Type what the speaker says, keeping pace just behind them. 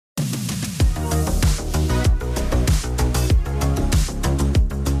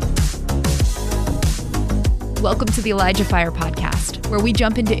Welcome to the ElijahFire podcast, where we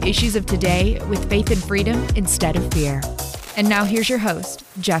jump into issues of today with faith and freedom instead of fear. And now here's your host,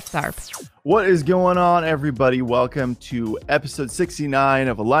 Jeff Tharp. What is going on, everybody? Welcome to episode 69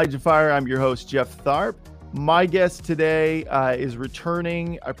 of ElijahFire. I'm your host, Jeff Tharp. My guest today is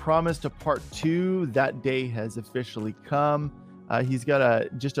returning. I promised a part 2. That day has officially come. He's got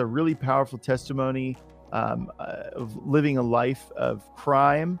just a really powerful testimony of living a life of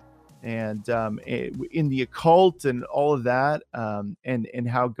crime and in the occult and all of that, and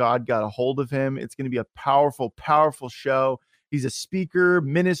how God got a hold of him. It's going to be a powerful, powerful show. He's a speaker,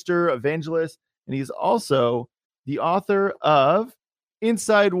 minister, evangelist, and he's also the author of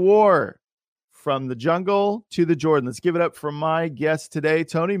Inside War, From the Jungle to the Jordan. Let's give it up for my guest today,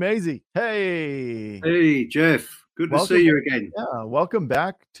 Tony MAISEY. Hey. Hey, Jeff. Good to see you again. Yeah, welcome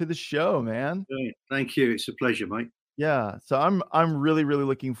back to the show, man. Thank you. It's a pleasure, mate. Yeah, so I'm really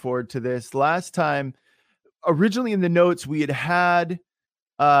looking forward to this. Last time, originally in the notes, we had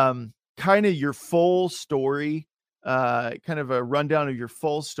kind of your full story, kind of a rundown of your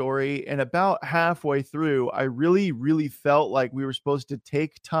full story. And about halfway through, I really felt like we were supposed to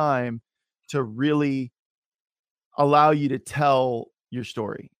take time to really allow you to tell your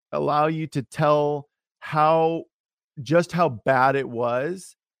story, allow you to tell how bad it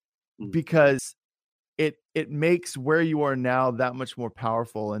was, because it makes where you are now that much more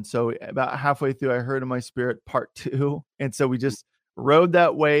powerful. And so about halfway through, I heard in my spirit part 2. And so we just rode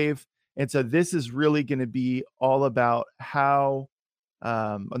that wave. And so this is really going to be all about how,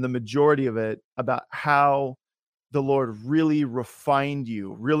 on the majority of it, about how the Lord really refined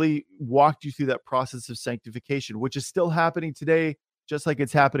you, really walked you through that process of sanctification, which is still happening today, just like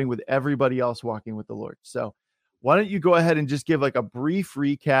it's happening with everybody else walking with the Lord. So why don't you go ahead and just give like a brief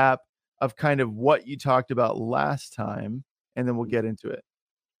recap of kind of what you talked about last time, and then we'll get into it.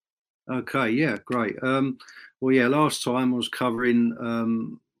 Okay, yeah, great. Last time I was covering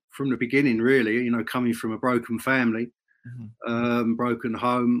from the beginning, really, coming from a broken family, broken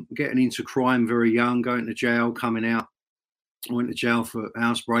home, getting into crime very young, going to jail, coming out. I went to jail for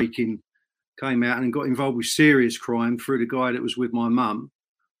housebreaking, came out and got involved with serious crime through the guy that was with my mum.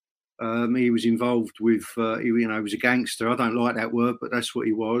 He was involved with, he was a gangster. I don't like that word, but that's what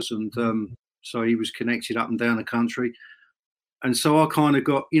he was. And so he was connected up and down the country. And so I kind of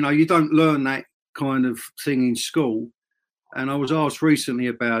got, you don't learn that kind of thing in school. And I was asked recently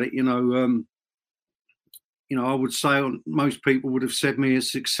about it, I would say most people would have said me a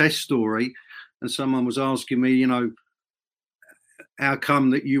success story. And someone was asking me, how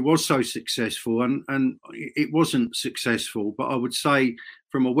come that you was so successful? And it wasn't successful, but I would say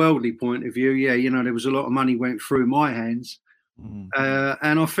from a worldly point of view, there was a lot of money went through my hands.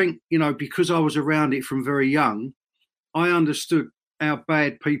 And I think, because I was around it from very young, I understood how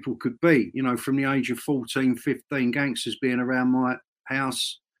bad people could be, from the age of 14, 15, gangsters being around my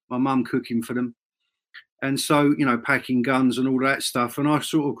house, my mum cooking for them. And so, packing guns and all that stuff. And I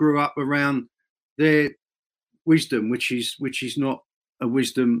sort of grew up around their wisdom, which is not a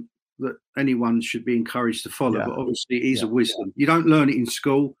wisdom that anyone should be encouraged to follow, but obviously it is a wisdom. You don't learn it in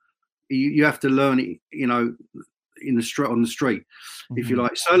school. You have to learn it, on the street, if you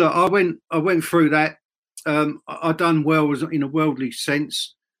like. So look, I went through that. I done well in a worldly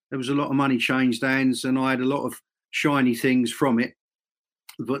sense. There was a lot of money changed hands, and I had a lot of shiny things from it.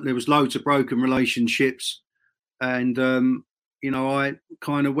 But there was loads of broken relationships, and I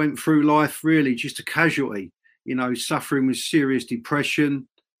kind of went through life really just a casualty. Suffering with serious depression.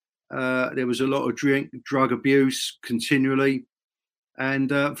 There was a lot of drug abuse continually, and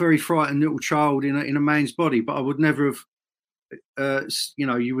very frightened little child in a man's body. But I would never have,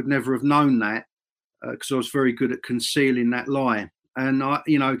 you would never have known that because I was very good at concealing that lie. And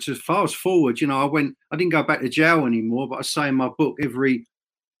to fast forward, I didn't go back to jail anymore. But I say in my book, every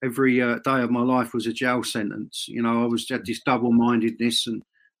day of my life was a jail sentence. I had this double-mindedness and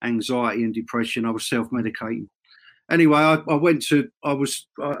anxiety and depression. I was self-medicating. Anyway, I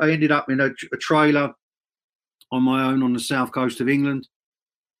ended up in a trailer on my own on the south coast of England,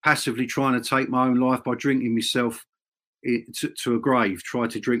 passively trying to take my own life by drinking myself to a grave,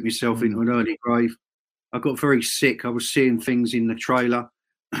 tried to drink myself into an early grave. I got very sick. I was seeing things in the trailer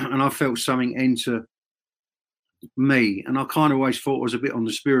and I felt something enter me. And I kind of always thought I was a bit on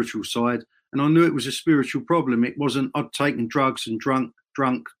the spiritual side. And I knew it was a spiritual problem. It wasn't, I'd taken drugs and drunk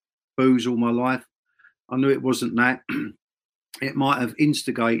booze all my life. I knew it wasn't that. It might have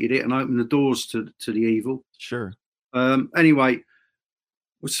instigated it and opened the doors to the evil. Sure. Anyway,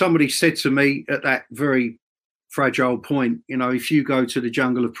 somebody said to me at that very fragile point, if you go to the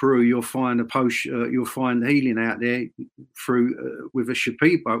jungle of Peru, you'll find you'll find healing out there through with a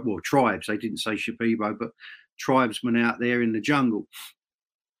Shipibo, well, tribes. They didn't say Shipibo, but tribesmen out there in the jungle.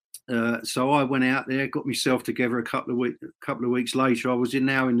 So I went out there, got myself together. A couple of weeks later, I was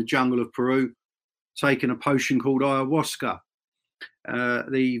now in the jungle of Peru, taking a potion called ayahuasca.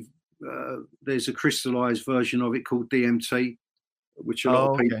 There's a crystallized version of it called DMT, which a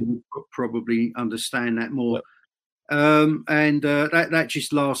lot of people would probably understand that more. Yep. That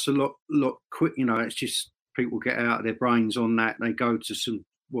just lasts a lot quick. It's just people get out of their brains on that. They go to some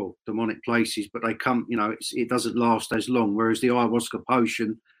demonic places, but they come. It doesn't last as long. Whereas the ayahuasca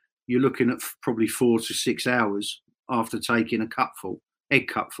potion, you're looking at probably 4 to 6 hours after taking a egg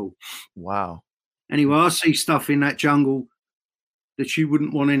cupful. Wow. Anyway, I see stuff in that jungle that you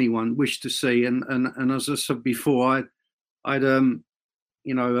wouldn't want anyone wish to see. And as I said before, I had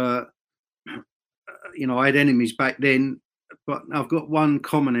enemies back then, but I've got one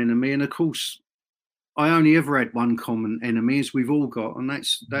common enemy, and of course, I only ever had one common enemy, as we've all got, and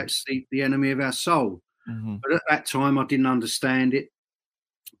that's the enemy of our soul. Mm-hmm. But at that time, I didn't understand it.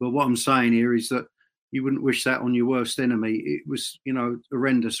 But what I'm saying here is that you wouldn't wish that on your worst enemy. It was,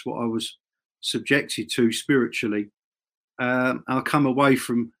 horrendous what I was subjected to spiritually. I'll come away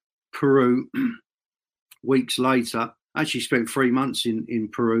from Peru weeks later. I actually spent 3 months in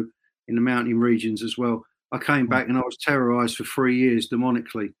Peru, in the mountain regions as well. I came back and I was terrorized for 3 years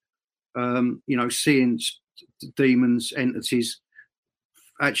demonically. Seeing demons, entities,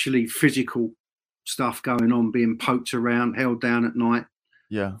 actually physical stuff going on, being poked around, held down at night.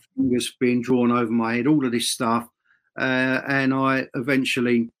 Yeah. Fingers being drawn over my head, all of this stuff. And I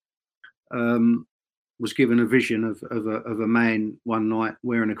eventually was given a vision of a man one night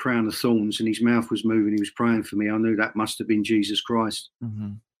wearing a crown of thorns, and his mouth was moving. He was praying for me. I knew that must have been Jesus Christ.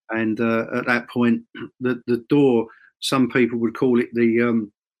 Mm-hmm. And at that point, the door, some people would call it the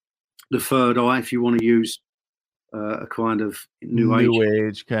third eye, if you want to use a kind of new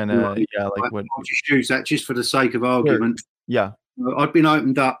age kind of, like what? I'll just use that just for the sake of argument. Sure. Yeah. I'd been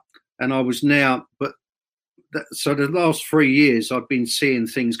opened up, and I was now, so the last 3 years, I've been seeing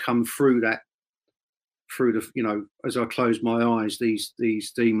things come through the, as I closed my eyes,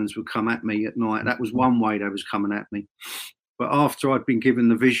 these demons would come at me at night. That was one way they was coming at me. But after I'd been given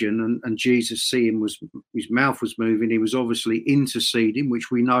the vision and Jesus seeing his mouth was moving, he was obviously interceding,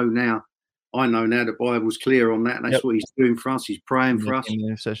 which we know now. I know now the Bible's clear on that. And that's what he's doing for us. He's praying for us.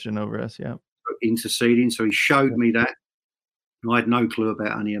 Intercession over us, yeah. Interceding. So he showed me that. I had no clue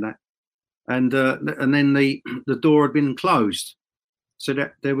about any of that. And then the door had been closed. So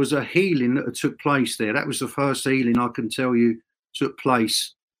that there was a healing that took place there. That was the first healing I can tell you took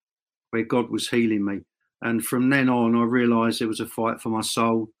place where God was healing me. And from then on, I realised there was a fight for my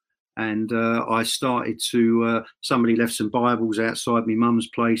soul. And I started to, somebody left some Bibles outside my mum's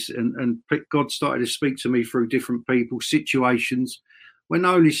place, and God started to speak to me through different people, situations. When the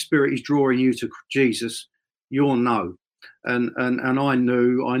Holy Spirit is drawing you to Jesus, you'll know. And I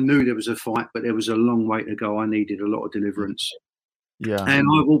knew there was a fight, but there was a long way to go. I needed a lot of deliverance. Yeah. And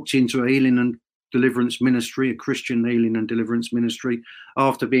I walked into a healing and deliverance ministry, a Christian healing and deliverance ministry,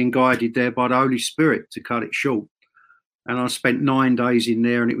 after being guided there by the Holy Spirit, to cut it short. And I spent 9 days in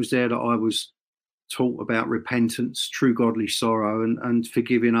there, and it was there that I was taught about repentance, true godly sorrow, and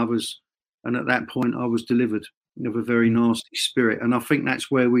forgiving others. And at that point, I was delivered of a very nasty spirit. And I think that's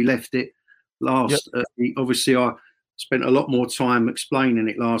where we left it last. Yep. Obviously, I spent a lot more time explaining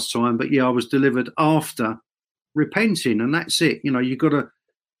it last time, but yeah, I was delivered after repenting, and that's it. You've got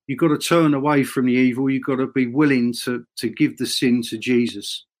to turn away from the evil. You've got to be willing to give the sin to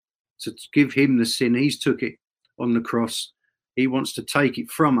Jesus, to give him the sin. He's took it on the cross. He wants to take it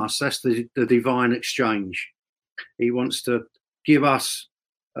from us. That's the divine exchange. He wants to give us,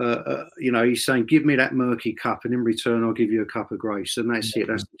 he's saying, give me that murky cup, and in return, I'll give you a cup of grace. And that's it.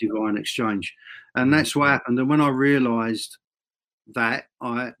 That's the divine exchange. And that's what happened. And when I realized that,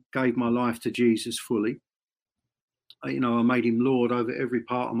 I gave my life to Jesus fully. I made him Lord over every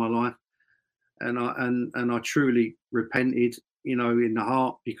part of my life. And I truly repented, in the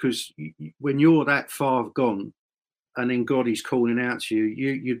heart, because when you're that far gone, and then God is calling out to you,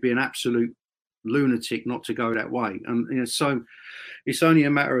 you'd be an absolute lunatic not to go that way. And so it's only a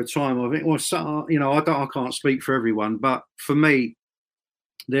matter of time. I think, I can't speak for everyone, but for me,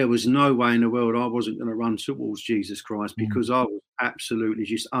 there was no way in the world I wasn't going to run towards Jesus Christ, because I was absolutely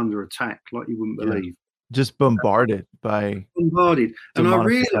just under attack, like you wouldn't believe. Just bombarded. And I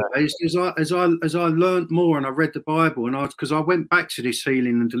realized as I learned more and I read the Bible, and because I went back to this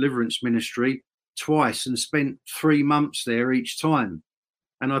healing and deliverance ministry twice and spent 3 months there each time,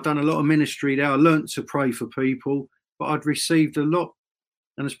 and I'd done a lot of ministry there. I learned to pray for people, but I'd received a lot.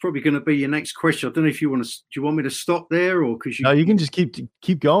 And it's probably going to be your next question. I don't know if do you want me to stop there, or because no, you can just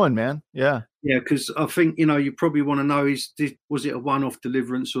keep going, man. Yeah. Yeah, because I think, you probably want to know, was it a one-off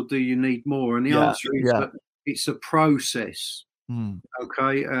deliverance or do you need more? And the answer is that it's a process.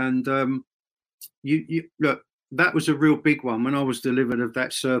 Okay. And you look, that was a real big one when I was delivered of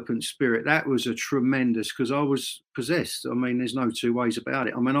that serpent spirit. That was a tremendous, because I was possessed. I mean, there's no two ways about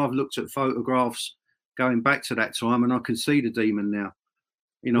it. I mean, I've looked at photographs going back to that time and I can see the demon now.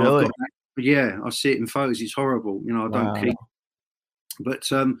 Really? I've got that, yeah, I see it in photos. It's horrible. I don't keep,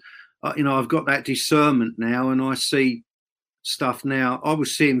 but I've got that discernment now and I see stuff now. I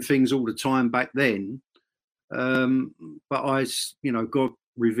was seeing things all the time back then. But God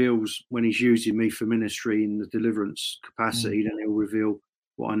reveals when he's using me for ministry in the deliverance capacity, then he'll reveal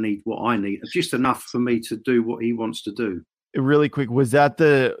what I need, just enough for me to do what he wants to do. Really quick, was that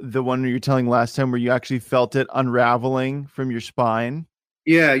the one you were telling last time where you actually felt it unraveling from your spine?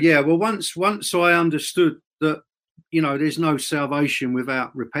 Yeah. Well, once I understood that, there's no salvation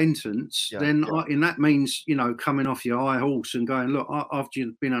without repentance, then and that means, coming off your high horse and going, look, I've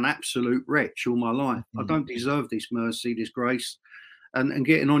just been an absolute wretch all my life. I don't deserve this mercy, this grace. And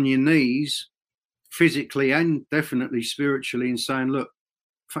getting on your knees physically and definitely spiritually and saying, look,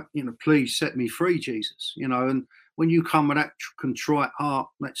 please set me free, Jesus. And when you come with that contrite heart,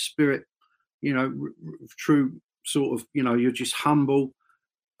 that spirit, true sort of, you're just humble,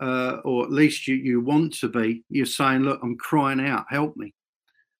 or at least you want to be, you're saying, look, I'm crying out, help me.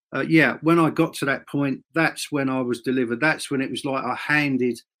 When I got to that point, that's when I was delivered. That's when it was like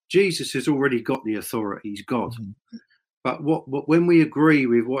Jesus has already got the authority, he's God. But when we agree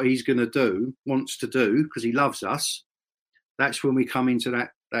with what he's going to do, wants to do, because he loves us, that's when we come into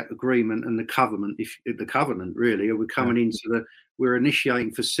that agreement and the covenant, really, or we're coming into we're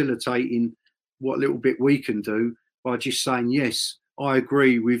initiating, facilitating what little bit we can do by just saying, yes, I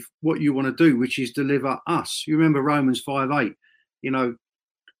agree with what you want to do, which is deliver us. You remember Romans 5:8,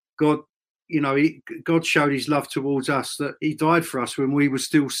 God, God showed his love towards us, that he died for us when we were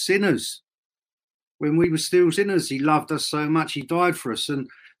still sinners. When we were still sinners, he loved us so much, he died for us. And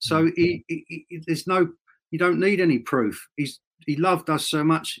so you don't need any proof. He loved us so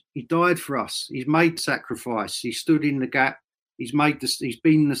much, he died for us. He's made sacrifice. He stood in the gap. He is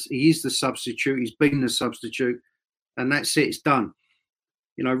the substitute. He's been the substitute. And that's it. It's done.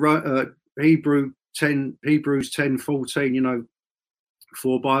 Hebrews 10:14,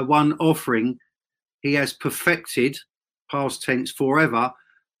 for by one offering, he has perfected, past tense, forever,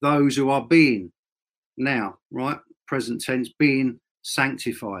 those who are being now, right? Present tense, being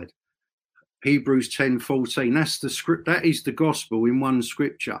sanctified. Hebrews 10:14. That's the script. That is the gospel in one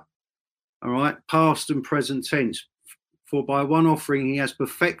scripture. All right. Past and present tense. For by one offering, he has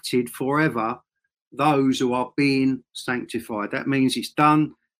perfected forever those who are being sanctified. That means it's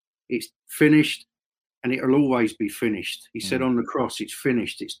done, it's finished, and it'll always be finished. He said on the cross, it's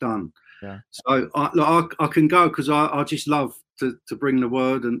finished, it's done. Yeah. So I can go, because I just love to bring the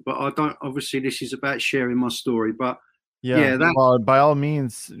word, but I don't. Obviously, this is about sharing my story, but well, by all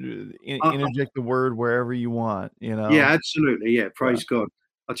means, interject the word wherever you want. Yeah, absolutely. Yeah, praise God.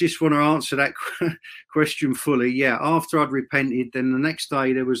 I just want to answer that question fully. Yeah, after I'd repented, then the next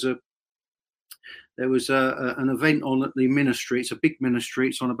day there was an event on at the ministry. It's a big ministry.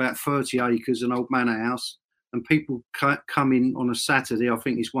 It's on about 30 acres, an old manor house, and people come in on a Saturday. I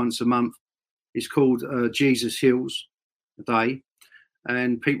think it's once a month. It's called Jesus Heals Day,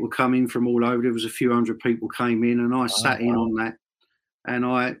 and people come in from all over. There was a few hundred people came in, and I sat in on that, and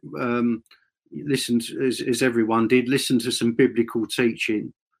I listened, as everyone did, listened to some biblical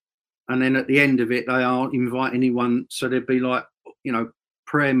teaching, and then at the end of it, they invite anyone. So there'd be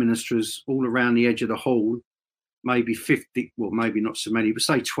prayer ministers all around the edge of the hall, maybe 50, well, maybe not so many, but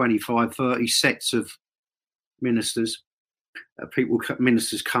say 25, 30 sets of ministers.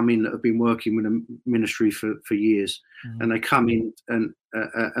 Ministers come in that have been working with a ministry for years, and they come in and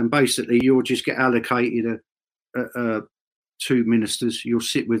basically you'll just get allocated two ministers. You'll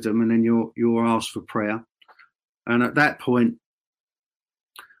sit with them, and then you're asked for prayer. And at that point,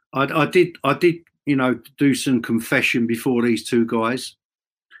 I did do some confession before these two guys.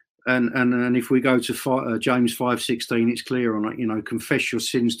 And if we go to James 5:16, it's clear on it. Confess your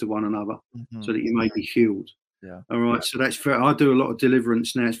sins to one another, so that you may be healed. Yeah. All right. So that's fair. I do a lot of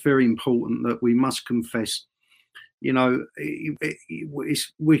deliverance now. It's very important that we must confess. We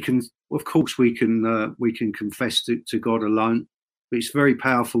can, of course, we can confess to God alone, but it's very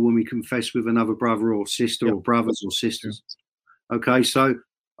powerful when we confess with another brother or sister, or brothers or sisters. Okay. So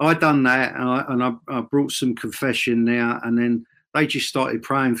I done that, and I brought some confession now, and then they just started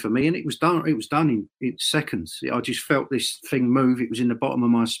praying for me, and it was done. It was done in seconds. I just felt this thing move. It was in the bottom of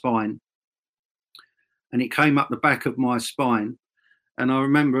my spine, and it came up the back of my spine, And I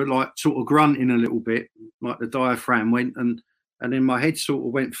remember like sort of grunting a little bit, like the diaphragm went, and then my head sort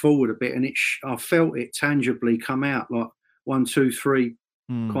of went forward a bit, and I felt it tangibly come out, like 1, 2, 3,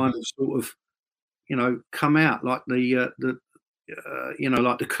 kind of sort of, come out like the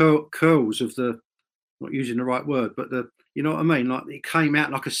like the curls of the, not using the right word, but you know what I mean? Like it came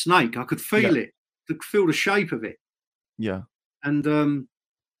out like a snake. I could feel it, could feel the shape of it. Yeah. And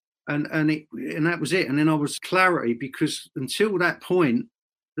that was it. And then I was clarity, because until that point,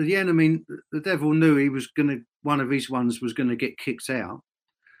 the enemy, the devil knew one of his ones was going to get kicked out.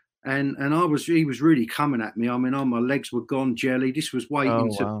 And he was really coming at me. I mean, my legs were gone jelly. This was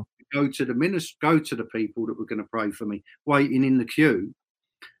waiting to go to the people that were going to pray for me, waiting in the queue.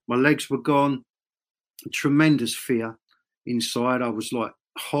 My legs were gone. Tremendous fear inside. I was like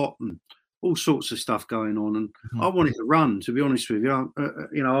hot and all sorts of stuff going on, and I wanted to run, to be honest with you.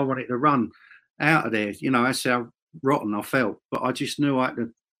 I wanted to run out of there. That's how rotten I felt. But I just knew I had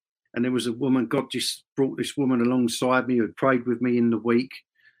to. And there was a woman, God just brought this woman alongside me who had prayed with me in the week,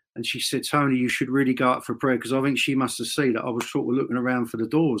 and she said, "Tony, you should really go up for prayer," because I think she must have seen that I was sort of looking around for the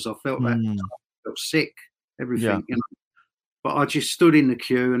doors. I felt I felt sick, everything, But I just stood in the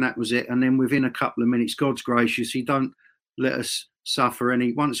queue, and that was it. And then within a couple of minutes, God's gracious. He don't let us suffer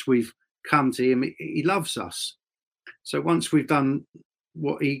any. Once we've come to him, he loves us. So once we've done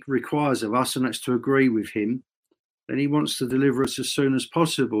what he requires of us, and that's to agree with him, then he wants to deliver us as soon as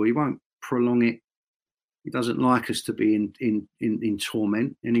possible. He won't prolong it. He doesn't like us to be in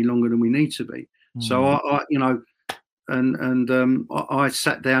torment any longer than we need to be. So I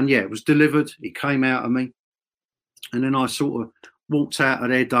sat down. Yeah, it was delivered. It came out of me. And then I sort of walked out of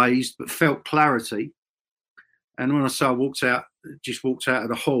there dazed, but felt clarity. And when I say I walked out of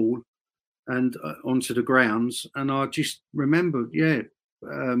the hall and onto the grounds, and I just remembered,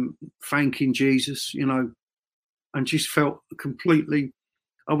 thanking Jesus, and just felt completely.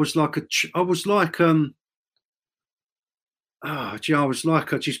 I was like I'd just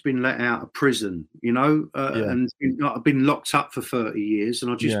been let out of prison, and I've been locked up for 30 years,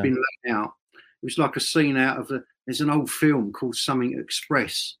 and I've just been let out. It was like a scene out of there's an old film called Something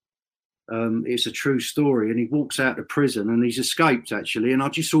Express. It's a true story, and he walks out of prison, and he's escaped actually, and I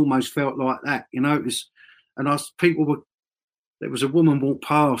just almost felt like that, It was, and there was a woman walked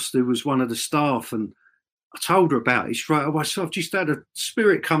past who was one of the staff, and I told her about it straight away. So I've just had a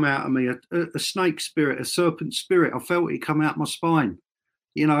spirit come out of me, a snake spirit, a serpent spirit. I felt it come out my spine,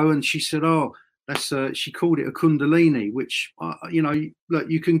 and she said, "Oh, that's," she called it a kundalini, which, look,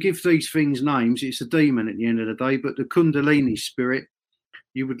 you can give these things names. It's a demon at the end of the day, but the kundalini spirit,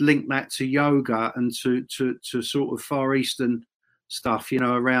 you would link that to yoga and to sort of Far Eastern stuff,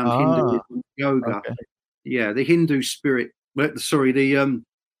 around Hinduism, yoga. Okay. Yeah, the Hindu spirit, the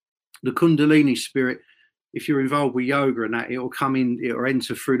kundalini spirit, if you're involved with yoga and that, it'll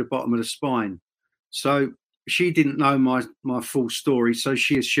enter through the bottom of the spine. So she didn't know my full story, so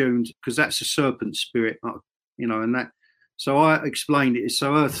she assumed, because that's a serpent spirit, and that. So I explained it.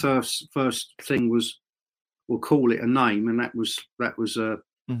 So her first thing was, we'll call it a name, and that was that.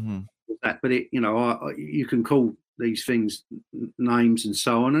 But it, you can call these things names and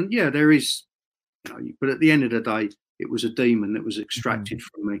so on, and there is. But at the end of the day, it was a demon that was extracted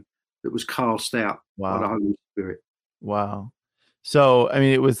from me, that was cast out by the Holy Spirit. Wow. So, I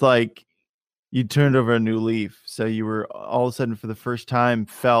mean, it was like you turned over a new leaf. So you were all of a sudden, for the first time,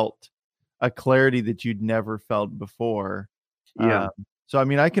 felt a clarity that you'd never felt before. Yeah. So, I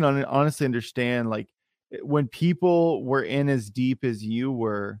mean, I can honestly understand, like, when people were in as deep as you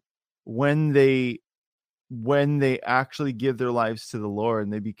were, when they actually give their lives to the Lord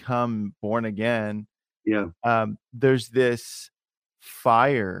and they become born again, there's this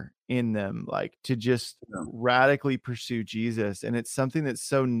fire in them, like, to just radically pursue Jesus. And it's something that's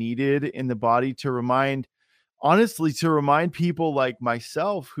so needed in the body, to remind people like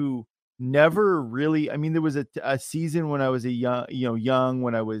myself who never really, I mean, there was a season when I was young,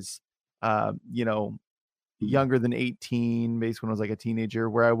 when I was, younger than 18, basically when I was like a teenager,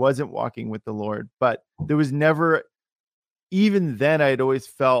 where I wasn't walking with the Lord. But there was never, even then, I had always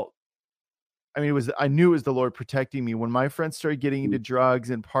felt, I mean, I knew it was the Lord protecting me. When my friends started getting into drugs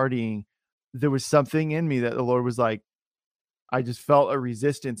and partying, there was something in me that the Lord was like, I just felt a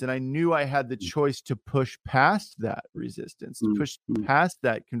resistance, and I knew I had the choice to push past that resistance, to push past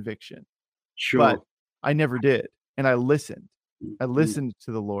that conviction. Sure. But I never did. And I listened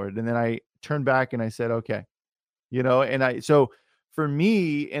to the Lord, and then I turned back and I said, okay, so for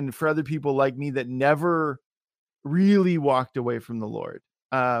me and for other people like me that never really walked away from the Lord,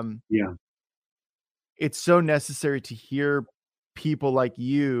 it's so necessary to hear people like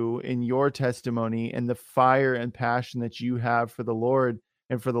you in your testimony and the fire and passion that you have for the Lord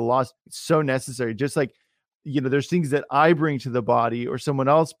and for the lost. It's so necessary. Just like, there's things that I bring to the body or someone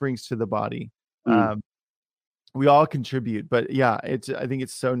else brings to the body. We all contribute, but yeah, I think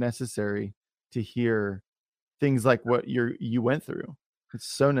it's so necessary to hear things like what you went through. It's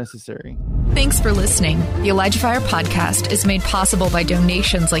so necessary. Thanks for listening. The ElijahFire podcast is made possible by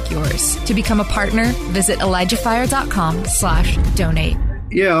donations like yours. To become a partner, visit ElijahFire.com/donate.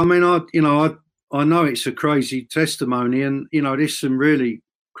 Yeah, I mean, I know it's a crazy testimony, and there's some really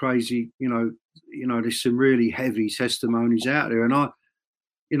crazy, there's some really heavy testimonies out there, and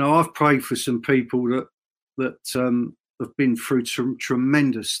I've prayed for some people that have been through some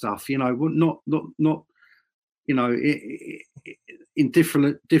tremendous stuff. Not in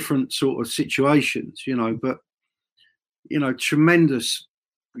different sort of situations, but tremendous,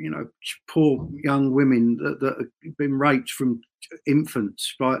 poor young women that have been raped from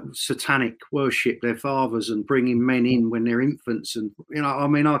infants by satanic worship, their fathers, and bringing men in when they're infants, and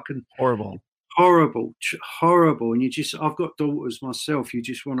I can horrible, and I've got daughters myself. You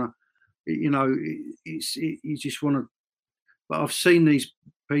just want to, you just want to, but I've seen these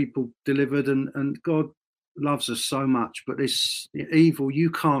people delivered, and God loves us so much, but this evil, you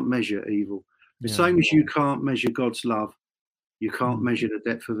can't measure evil. The same as you can't measure God's love, you can't measure the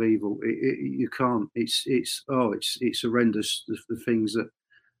depth of evil. You can't. It's horrendous, the things that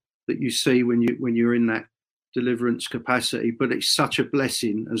you see when you're in that deliverance capacity. But it's such a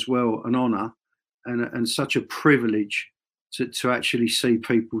blessing as well, an honor, and such a privilege to actually see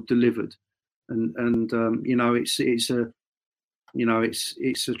people delivered. And it's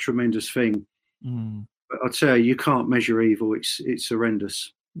a tremendous thing. I tell you can't measure evil. It's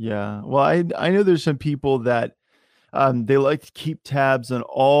horrendous. Yeah. Well, I know there's some people that they like to keep tabs on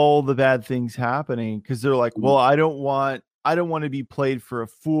all the bad things happening because they're like, well, I don't want to be played for a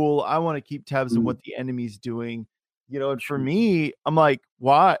fool. I want to keep tabs on what the enemy's doing. And for me, I'm like,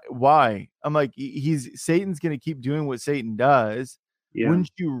 why? I'm like, Satan's going to keep doing what Satan does. Yeah.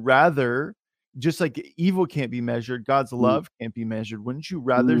 Wouldn't you rather, just like evil can't be measured, God's love can't be measured. Wouldn't you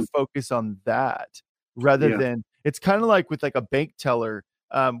rather focus on that? Rather than, it's kind of like with like a bank teller,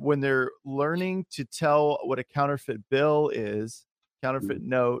 when they're learning to tell what a counterfeit bill is, counterfeit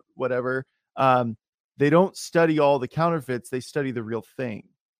note, whatever, they don't study all the counterfeits, they study the real thing.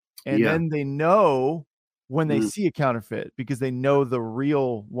 And then they know when they see a counterfeit because they know the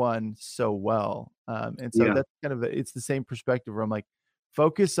real one so well. And so that's kind of, it's the same perspective where I'm like,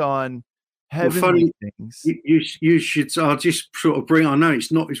 focus on heavenly things. You should. I'll just sort of bring. I know it's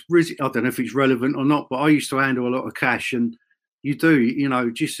really. I don't know if it's relevant or not, but I used to handle a lot of cash, and you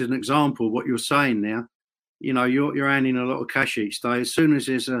do. Just as an example, what you're saying now. You're handling a lot of cash each day. As soon as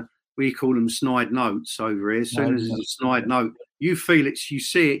there's we call them snide notes over here. As soon as there's a snide note, you feel it. You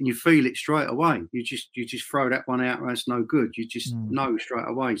see it, and you feel it straight away. You just throw that one out. That's no good. You just know straight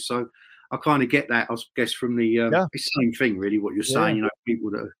away. So I kind of get that. I guess from the same thing, really. What you're saying.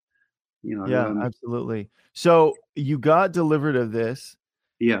 People that. Absolutely. So you got delivered of this.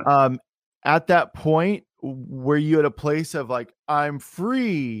 Yeah. At that point, were you at a place of like, I'm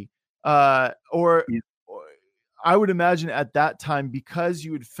free? Or I would imagine at that time, because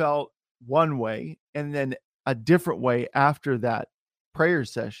you had felt one way and then a different way after that prayer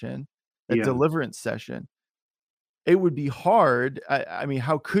session, that deliverance session, it would be hard. I mean,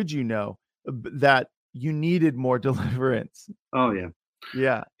 how could you know that you needed more deliverance? Oh yeah.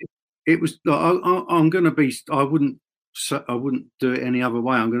 Yeah. It was. I'm going to be. I wouldn't do it any other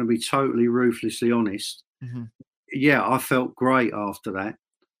way. I'm going to be totally ruthlessly honest. Yeah, I felt great after that,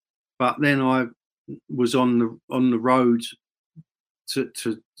 but then I was on the road to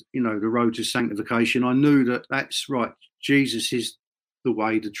the road to sanctification. I knew that's right. Jesus is the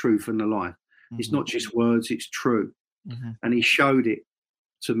way, the truth, and the life. It's not just words; it's true, and He showed it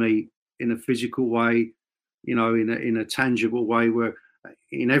to me in a physical way, in a tangible way where.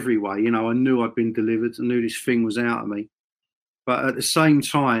 In every way, I knew I'd been delivered. I knew this thing was out of me. But at the same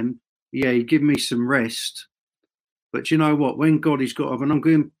time, He gave me some rest. But you know what? When God has got, and I'm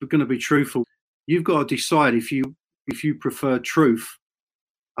going to be truthful, you've got to decide if you prefer truth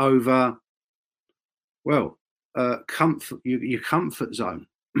over, comfort, your comfort zone,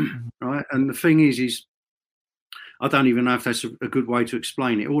 right? And the thing is I don't even know if that's a good way to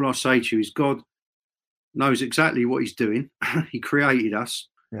explain it. All I say to you is God knows exactly what He's doing. He created us.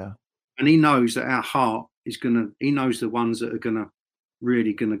 Yeah. And He knows that our heart is He knows the ones that are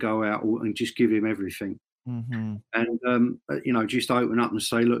really going to go out and just give Him everything. And, just open up and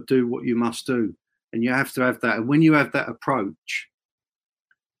say, look, do what you must do. And you have to have that. And when you have that approach,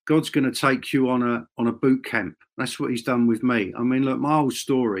 God's going to take you on a boot camp. That's what he's done with me. I mean, look, my whole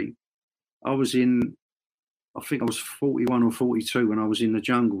story, I think I was 41 or 42 when I was in the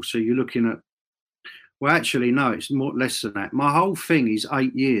jungle. So you're looking at, well, actually, no, it's less than that. My whole thing is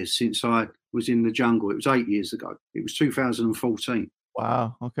 8 years since I was in the jungle. It was 8 years ago. It was 2014.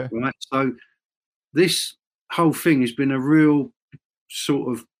 Wow. Okay. Right. So this whole thing has been a real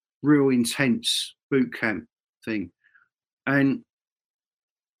intense boot camp thing. And,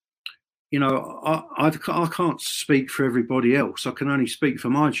 you know, I can't speak for everybody else. I can only speak for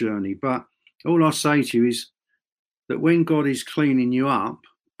my journey. But all I say to you is that when God is cleaning you up,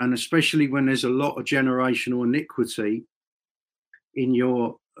 and especially when there's a lot of generational iniquity in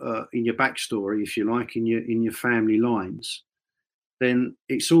your backstory, if you like, in your family lines, then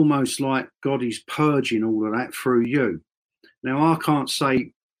it's almost like God is purging all of that through you. Now, I can't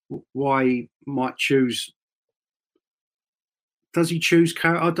say why he might choose. Does he choose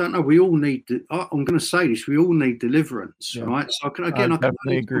character? I don't know. We all need. I'm going to say this. We all need deliverance, right? So I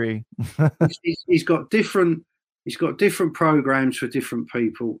definitely agree. He's got different programs for different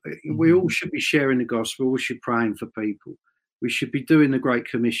people. Mm-hmm. We all should be sharing the gospel. We should be praying for people. We should be doing the Great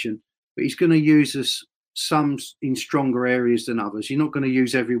Commission. But he's going to use us some in stronger areas than others. You're not going to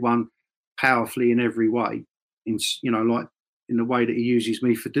use everyone powerfully in every way. Like in the way that he uses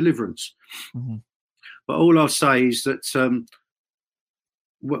me for deliverance. Mm-hmm. But all I'll say is that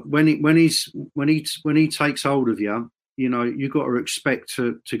when he takes hold of you, you know, you've got to expect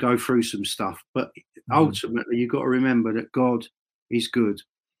to go through some stuff. But ultimately, you've got to remember that God is good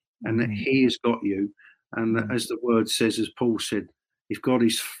and that he has got you. And as the word says, as Paul said, if God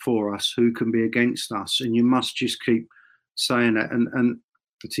is for us, who can be against us? And you must just keep saying that and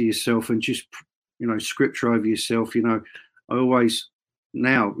to yourself, and just, you know, scripture over yourself. You know, I always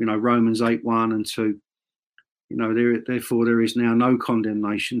now, you know, Romans 8:1 and 2, you know, therefore there is now no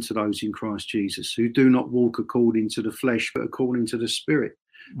condemnation to those in Christ Jesus, who do not walk according to the flesh, but according to the Spirit.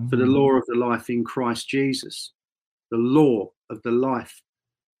 Mm-hmm. For the law of the life in Christ Jesus, the law of the life,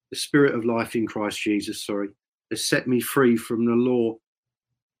 the Spirit of life in Christ Jesus, has set me free from the law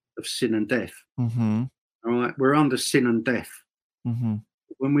of sin and death. Mm-hmm. All right, we're under sin and death. Mm-hmm.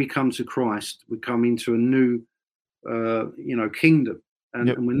 When we come to Christ, we come into a new, kingdom, and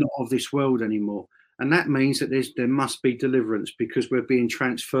we're not of this world anymore. And that means that there must be deliverance, because we're being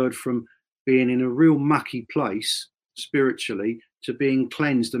transferred from being in a real mucky place spiritually to being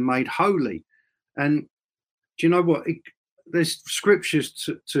cleansed and made holy. And do you know what? There's scriptures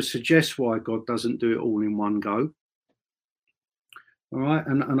to suggest why God doesn't do it all in one go. All right.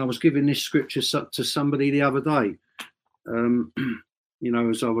 And I was giving this scripture to somebody the other day,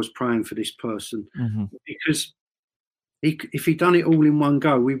 as I was praying for this person, because if he'd done it all in one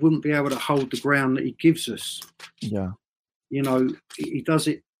go, we wouldn't be able to hold the ground that he gives us. Yeah. You know, he does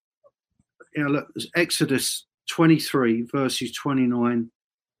it. You know, look, Exodus 23, verses 29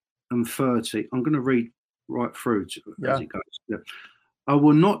 and 30. I'm going to read right through as it goes. Yeah. I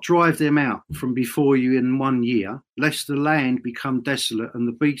will not drive them out from before you in 1 year, lest the land become desolate and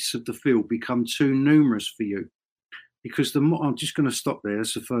the beasts of the field become too numerous for you. Because I'm just going to stop there.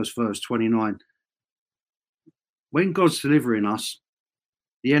 That's the first verse, 29. When God's delivering us,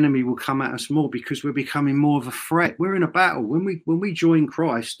 the enemy will come at us more, because we're becoming more of a threat. We're in a battle. When we join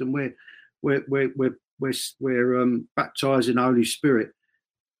Christ and we're baptized in the Holy Spirit,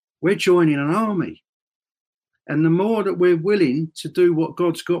 we're joining an army. And the more that we're willing to do what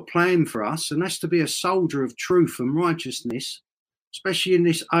God's got planned for us, and that's to be a soldier of truth and righteousness, especially in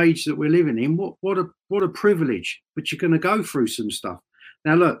this age that we're living in, what a privilege. But you're going to go through some stuff.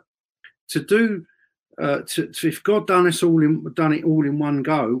 Now, look, if God done it all in one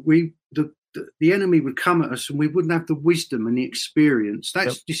go, the enemy would come at us and we wouldn't have the wisdom and the experience.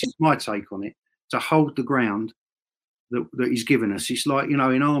 This is my take on it, to hold the ground that he's given us. It's like, you know,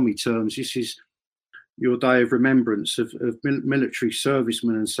 in army terms, this is your day of remembrance of military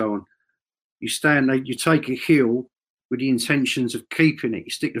servicemen and so on. You stand there, you take a hill with the intentions of keeping it.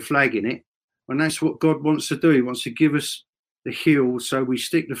 You stick the flag in it, and that's what God wants to do. He wants to give us the hill, so we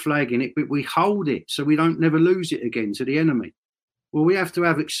stick the flag in it, but we hold it so we don't never lose it again to the enemy. Well, we have to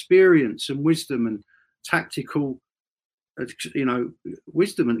have experience and wisdom and tactical,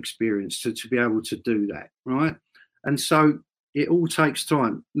 wisdom and experience to be able to do that, right? And so it all takes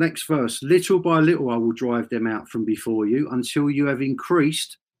time. Next verse, little by little I will drive them out from before you until you have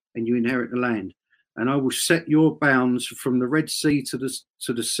increased and you inherit the land. And I will set your bounds from the Red Sea to the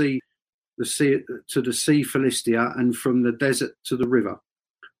sea Philistia, and from the desert to the river.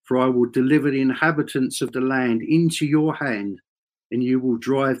 For I will deliver the inhabitants of the land into your hand, and you will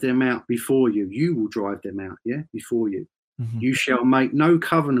drive them out before you. You will drive them out, before you. You shall make no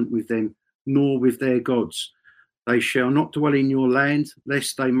covenant with them, nor with their gods. They shall not dwell in your land,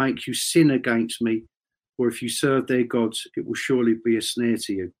 lest they make you sin against me. For if you serve their gods, it will surely be a snare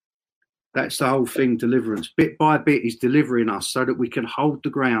to you. That's the whole thing, deliverance. Bit by bit, he's delivering us so that we can hold the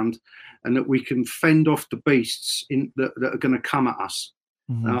ground and that we can fend off the beasts that are going to come at us.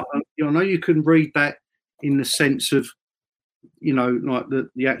 Now, I know you can read that in the sense of, like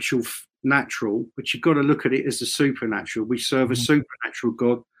the actual natural, but you've got to look at it as the supernatural. We serve a supernatural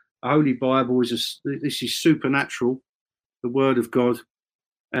God. The Holy Bible this is supernatural, the Word of God.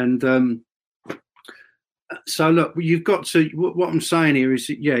 And so look, you've got to, what I'm saying here is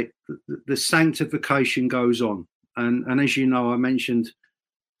that, the sanctification goes on. And as you know, I mentioned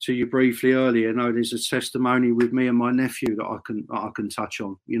to you briefly earlier, there's a testimony with me and my nephew that I can touch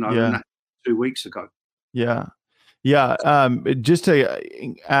on, and that 2 weeks ago. Yeah. Just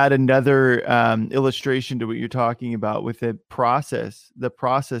to add another illustration to what you're talking about with the process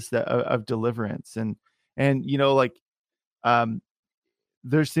of deliverance, and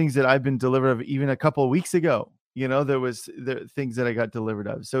there's things that I've been delivered of even a couple of weeks ago. There things that I got delivered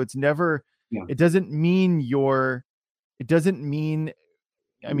of. So it's never. It doesn't mean yes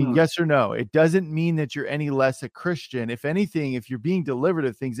or no. It doesn't mean that you're any less a Christian. If anything, if you're being delivered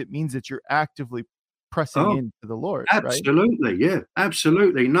of things, it means that you're actively pressing into the Lord. Absolutely. Right? Yeah,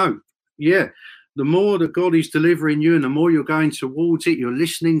 absolutely. No. Yeah. The more that God is delivering you and the more you're going towards it, you're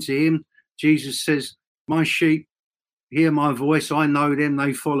listening to him. Jesus says, my sheep hear my voice. I know them.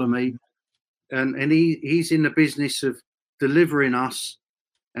 They follow me. And he's in the business of delivering us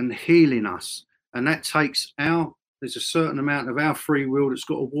and healing us. And that takes there's a certain amount of our free will that's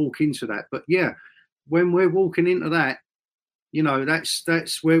got to walk into that. But when we're walking into that,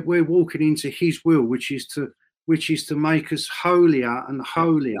 that's where we're walking into his will, which is to make us holier and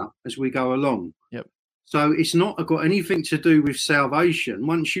holier as we go along. Yep. So it's not got anything to do with salvation.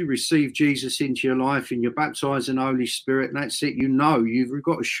 Once you receive Jesus into your life and you're baptized in the Holy Spirit, and that's it, you've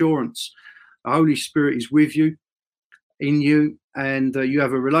got assurance. The Holy Spirit is with you, in you, and you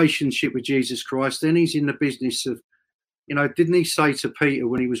have a relationship with Jesus Christ. Then he's in the business of, didn't he say to Peter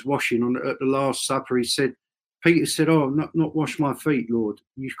when he was washing at the Last Supper, Peter said, "Oh, not wash my feet, Lord.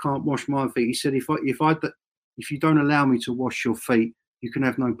 You can't wash my feet." He said, if you don't allow me to wash your feet, you can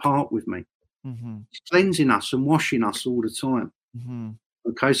have no part with me. He's cleansing us and washing us all the time.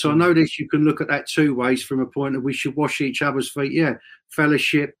 Okay, so I know this. You can look at that two ways, from a point that we should wash each other's feet. Yeah,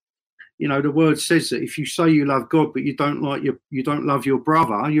 fellowship. The word says that if you say you love God but you don't love your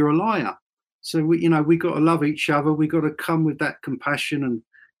brother, you're a liar. So we got to love each other. We got to come with that compassion and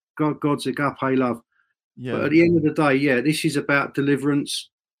God's agape love. Yeah. But at the end of the day, this is about deliverance,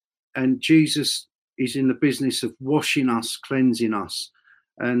 and Jesus is in the business of washing us, cleansing us.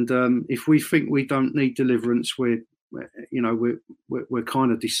 And if we think we don't need deliverance, we're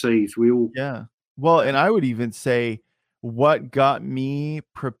kind of deceived. We all. Yeah. Well, and I would even say what got me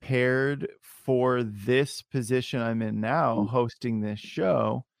prepared for this position I'm in now, hosting this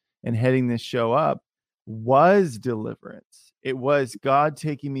show and heading this show up, was deliverance. It was God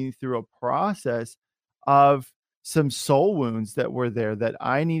taking me through a process of some soul wounds that were there that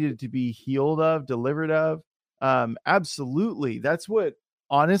I needed to be healed of, delivered of. Absolutely. That's what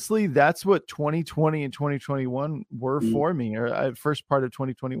 2020 and 2021 were for me, or first part of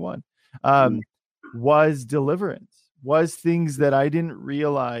 2021, was deliverance, was things that I didn't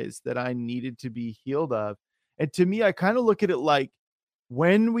realize that I needed to be healed of. And to me, I kind of look at it like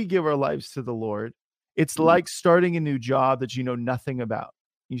when we give our lives to the Lord, it's like starting a new job that you know nothing about.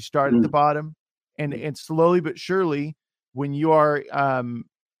 You start at the bottom, and slowly but surely, when you are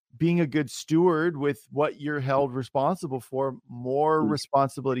being a good steward with what you're held responsible for, more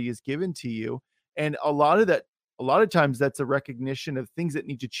responsibility is given to you. And a lot of times that's a recognition of things that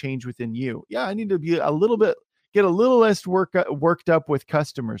need to change within you. Yeah, I need to be get a little less worked up with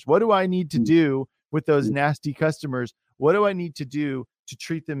customers. What do I need to do with those nasty customers? What do I need to do to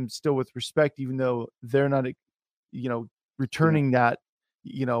treat them still with respect, even though they're not, returning that,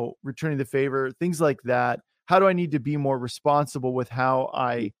 returning the favor, things like that? How do I need to be more responsible with how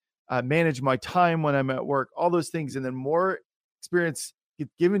I manage my time when I'm at work? All those things. And then more experience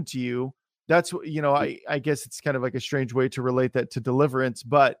gets given to you. That's what, I guess it's kind of like a strange way to relate that to deliverance,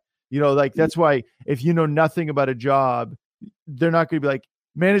 but that's why if you know nothing about a job, they're not going to be like,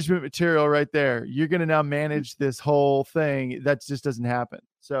 management material right there, you're going to now manage this whole thing. That just doesn't happen.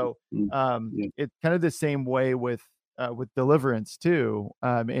 So it's kind of the same way with deliverance too,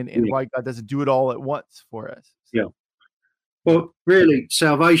 and why God doesn't do it all at once for us. So. Well, really,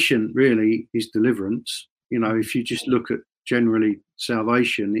 salvation really is deliverance. If you just look at generally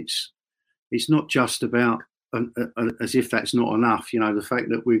salvation, it's not just about as if that's not enough, the fact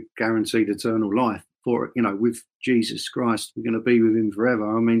that we're guaranteed eternal life with Jesus Christ, we're going to be with him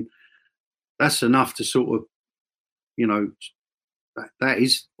forever. I mean, that's enough to sort of, that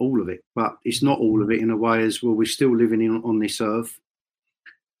is all of it, but it's not all of it in a way as well. We're still living on this earth,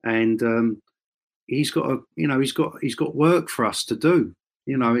 and he's got he's got work for us to do.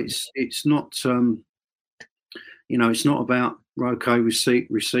 It's not it's not about, okay,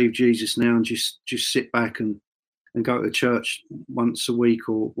 receive Jesus now and just sit back and go to church once a week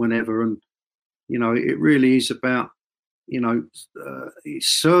or whenever. And it really is about it's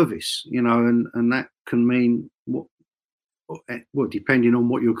service, and that can mean what depending on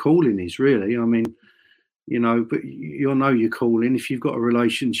what your calling is, really. I mean, but you'll know your calling if you've got a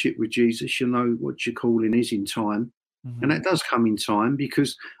relationship with Jesus. You'll know what your calling is in time. Mm-hmm. And that does come in time,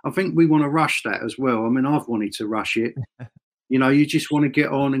 because I think we want to rush that as well. I mean, I've wanted to rush it. You just want to get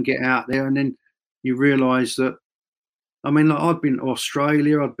on and get out there, and then you realise that. I mean, like, I've been to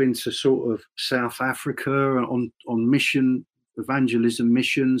Australia, I've been to sort of South Africa on mission, evangelism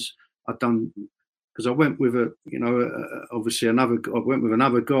missions. I've done, because I went with obviously I went with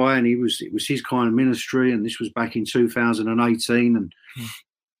another guy, and it was his kind of ministry, and this was back in 2018,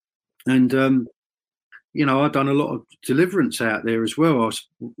 and I've done a lot of deliverance out there as well.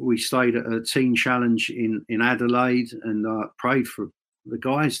 We stayed at a teen challenge in Adelaide, and prayed for the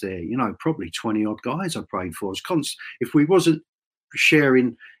guys there. Probably 20 odd guys I prayed for. If we wasn't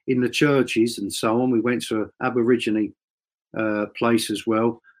sharing in the churches and so on, we went to an Aborigine place as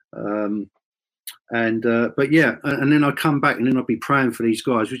well. But yeah, and then I come back, and then I'd be praying for these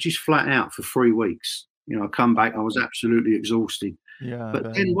guys, which is flat out for 3 weeks. I come back, I was absolutely exhausted. Yeah.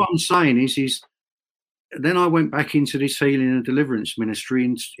 But then what I'm saying is then I went back into this healing and deliverance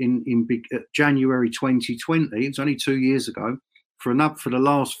ministry in January 2020. It's only 2 years ago. For the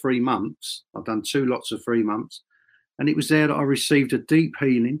last 3 months, I've done 2 lots of 3 months, and it was there that I received a deep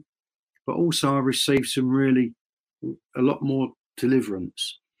healing, but also I received a lot more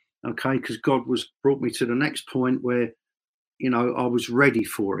deliverance. Okay, because God brought me to the next point where, I was ready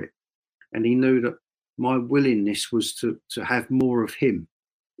for it, and He knew that my willingness was to have more of Him,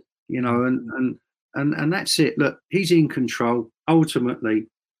 and that's it. Look, He's in control. Ultimately,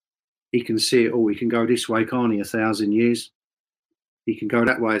 He can see it all. He can go this way, can't He? 1,000 years. He can go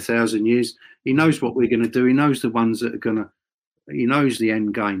that way 1,000 years. He knows what we're going to do. He knows the ones that are going to. He knows the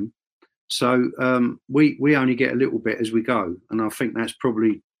end game. So we only get a little bit as we go, and I think that's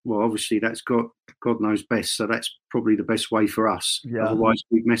probably, well, obviously that's God knows best. So that's probably the best way for us. Yeah. Otherwise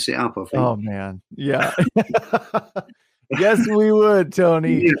we'd mess it up, I think. Oh man, yeah. Yes, we would,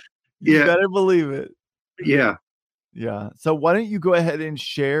 Tony. Yeah. You better believe it. Yeah. Yeah. So why don't you go ahead and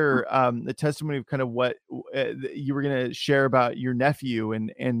share the testimony of kind of what you were going to share about your nephew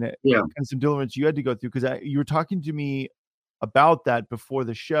and kind of some deliverance you had to go through, because you were talking to me about that before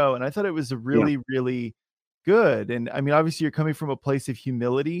the show, and I thought it was really, really good. And I mean, obviously you're coming from a place of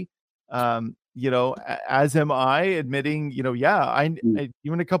humility, as am I, admitting, I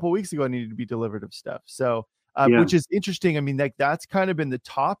even a couple of weeks ago I needed to be delivered of stuff. So which is interesting. I mean, that's kind of been the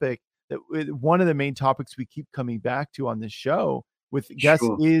topic. One of the main topics we keep coming back to on this show with guests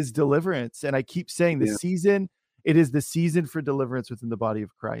is deliverance. And I keep saying it is the season for deliverance within the body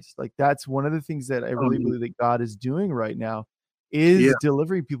of Christ. Like, that's one of the things that I really believe that God is doing right now is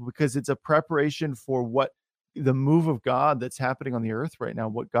delivering people, because it's a preparation for what the move of God that's happening on the earth right now,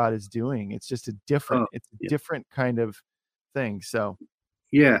 what God is doing. It's just a different kind of thing. So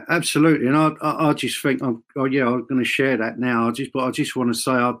yeah, absolutely. And I just think, I'm going to share that now. I just want to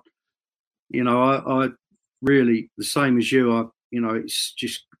say, I really, the same as you,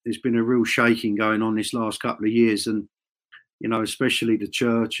 there's been a real shaking going on this last couple of years, and, especially the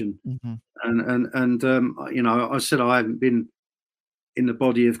church and I said I haven't been in the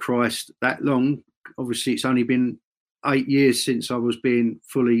body of Christ that long. Obviously it's only been 8 years since I was being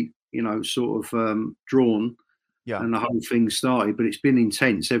fully, drawn. Yeah. And the whole thing started, but it's been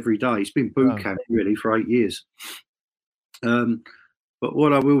intense every day. It's been boot camp really for 8 years. But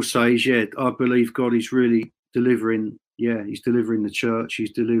what I will say is, I believe God is really delivering. Yeah, He's delivering the church.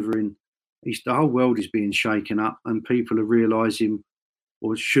 The whole world is being shaken up, and people are realizing,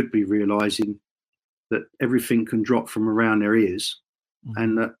 or should be realizing, that everything can drop from around their ears,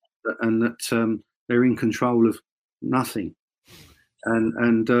 and that they're in control of nothing.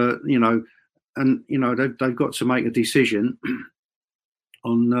 And they've got to make a decision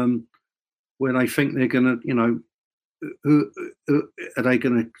on where they think they're going to, are they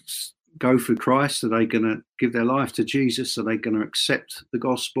going to go for Christ? Are they going to give their life to Jesus? Are they going to accept the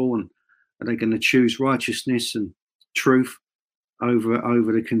gospel? And are they going to choose righteousness and truth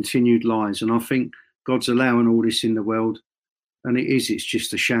over the continued lies? And I think God's allowing all this in the world, and it's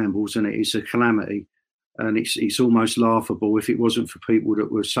just a shambles, and it's a calamity, and it's almost laughable if it wasn't for people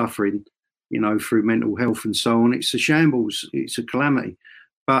that were suffering, through mental health and so on. It's a shambles, it's a calamity.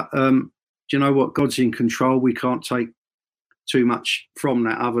 But do you know what? God's in control. We can't take too much from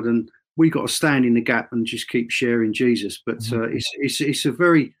that, other than we got to stand in the gap and just keep sharing Jesus. But it's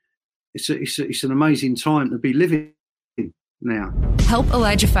an amazing time to be living now. Help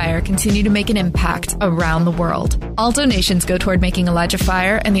ElijahFire continue to make an impact around the world. All donations go toward making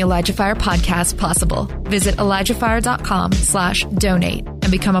ElijahFire and the ElijahFire podcast possible. Visit ElijahFire.com/donate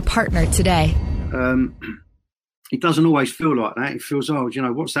and become a partner today. It doesn't always feel like that. It feels,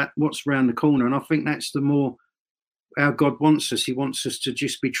 what's that? What's around the corner? And I think that's the more how God wants us. He wants us to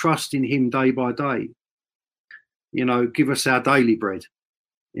just be trusting him day by day. Give us our daily bread.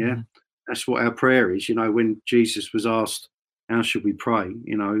 Yeah. That's what our prayer is. When Jesus was asked, how should we pray?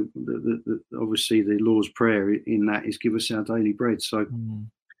 Obviously the Lord's Prayer in that is give us our daily bread. So,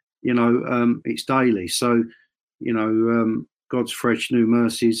 it's daily. So, God's fresh new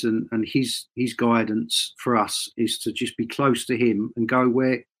mercies and his guidance for us is to just be close to him and go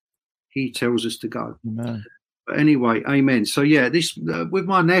where he tells us to go. Amen. But anyway, amen. So yeah, this with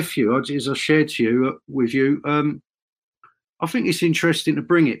my nephew, as I shared with you, I think it's interesting to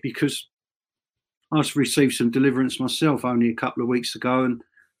bring it because I've received some deliverance myself only a couple of weeks ago, and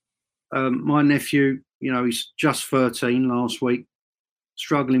my nephew, he's just 13 last week,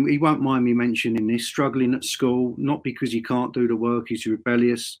 struggling. He won't mind me mentioning this. Struggling at school, not because he can't do the work. He's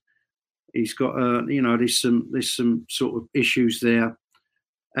rebellious. He's got, there's some sort of issues there.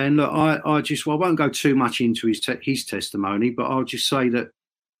 And look, I won't go too much into his testimony, but I'll just say that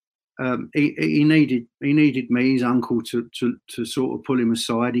he needed me, his uncle, to sort of pull him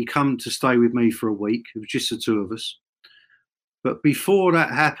aside. He come to stay with me for a week. It was just the two of us. But before that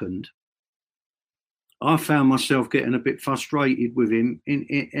happened, I found myself getting a bit frustrated with him, and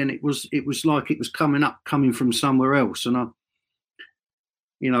it was like it was coming from somewhere else. And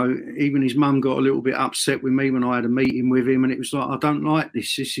even his mum got a little bit upset with me when I had a meeting with him, and it was like, I don't like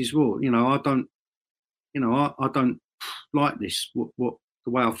this. This is what I don't like this. What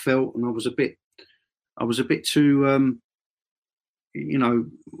the way I felt, and I was a bit too,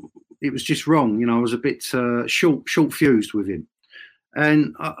 it was just wrong. I was a bit short fused with him.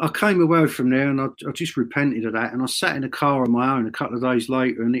 And I came away from there, and I just repented of that. And I sat in a car on my own a couple of days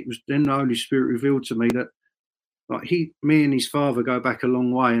later, and it was then the Holy Spirit revealed to me that, like, me and his father go back a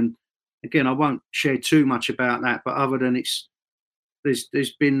long way. And again, I won't share too much about that, but other than it's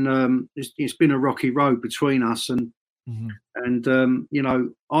been a rocky road between us, and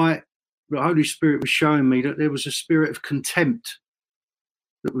the Holy Spirit was showing me that there was a spirit of contempt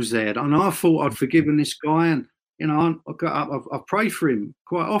that was there, and I thought I'd forgiven this guy, and I got up, I pray for him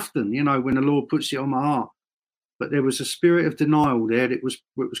quite often, when the Lord puts it on my heart. But there was a spirit of denial there that was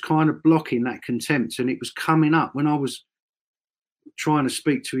kind of blocking that contempt, and it was coming up when I was trying to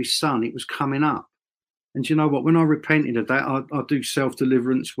speak to his son. It was coming up, and you know what? When I repented of that, I do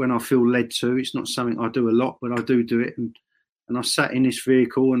self-deliverance when I feel led to. It's not something I do a lot, but I do it. And I sat in this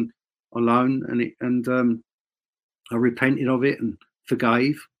vehicle and alone, and I repented of it and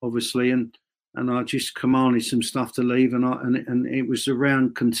forgave, obviously, and I just commanded some stuff to leave, and it was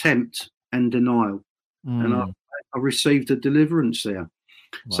around contempt and denial, and I received a deliverance there.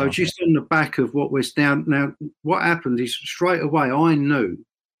 Wow. So just on the back of what was down now, what happened is straight away I knew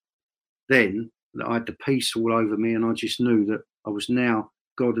then that I had the peace all over me, and I just knew that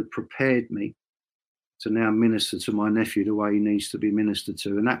God had prepared me to now minister to my nephew the way he needs to be ministered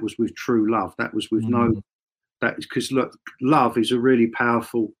to, and that was with true love. That was with because look, love is a really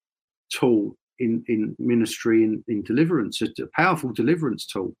powerful tool in ministry, in deliverance. It's a powerful deliverance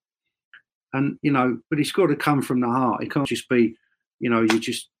tool, and but it's got to come from the heart. It can't just be, you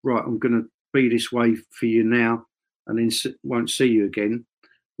just right, I'm going to be this way for you now, and then won't see you again.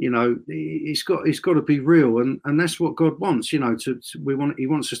 It's got to be real, and that's what God wants. He wants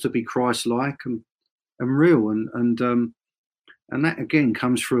us to be Christ-like and real, and that again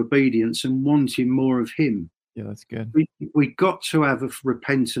comes through obedience and wanting more of Him. Yeah, that's good. We got to have a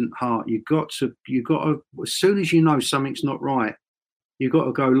repentant heart. You got to. As soon as you know something's not right, you got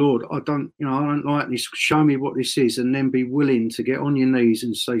to go, Lord, I don't like this. Show me what this is, and then be willing to get on your knees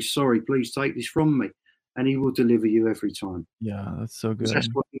and say, sorry, please take this from me, and He will deliver you every time. Yeah, that's so good. That's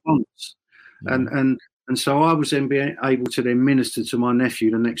what He wants. Yeah. And so I was then being able to then minister to my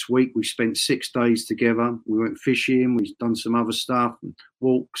nephew the next week. We spent 6 days together. We went fishing. We've done some other stuff and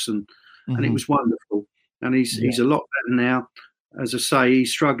walks, and it was wonderful. And he's a lot better now. As I say,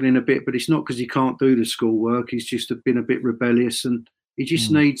 he's struggling a bit, but it's not because he can't do the schoolwork. He's just been a bit rebellious, and he just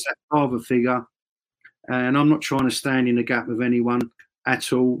needs that father figure And I'm not trying to stand in the gap with anyone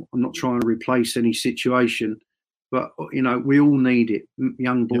at all. I'm not trying to replace any situation, but we all need it.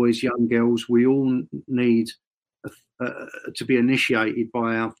 Young boys, young girls, we all need to be initiated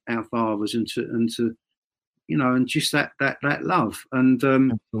by our fathers and to and just that love. And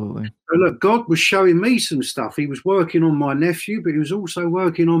Absolutely. so look, God was showing me some stuff. He was working on my nephew, but he was also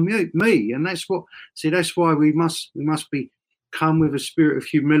working on me. And that's why we must come with a spirit of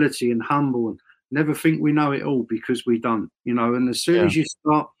humility and humble, and never think we know it all, because we don't. And as soon as you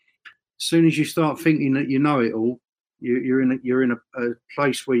start thinking that you know it all, you're in a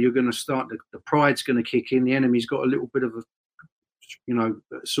place where you're going to start, the pride's going to kick in. The enemy's got a little bit of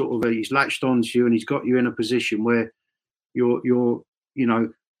he's latched onto you, and he's got you in a position where you're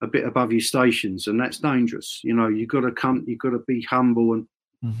a bit above your stations, and that's dangerous. You've got to be humble, and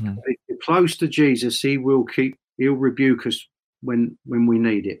if you're close to Jesus, he'll rebuke us when we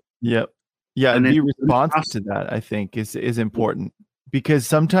need it. Yep. Yeah, and be responsive to that, I think, is important, because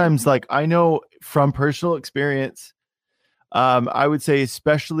sometimes, like, I know from personal experience, I would say,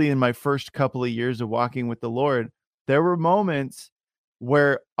 especially in my first couple of years of walking with the Lord, there were moments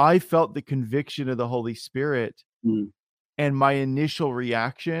where I felt the conviction of the Holy Spirit, and my initial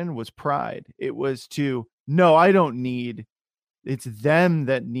reaction was pride. It was no, I don't need. It's them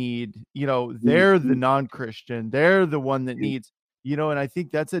that need. They're the non-Christian. They're the one that needs. And I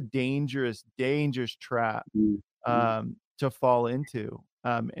think that's a dangerous trap to fall into.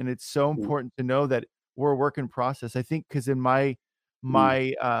 And it's so important to know that we're a work in process. I think because in my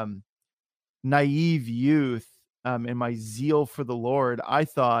naive youth, and my zeal for the Lord, I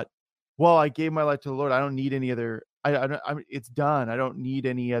thought, well, I gave my life to the Lord. I don't need any other. It's done. I don't need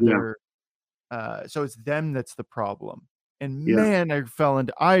any other. So it's them that's the problem. And man,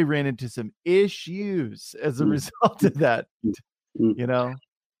 I ran into some issues as a result of that.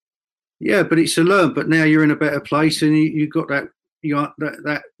 Yeah, but it's a learn. But now you're in a better place, and you got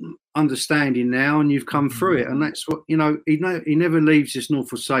that understanding now, and you've come through it. And that's what he never leaves us nor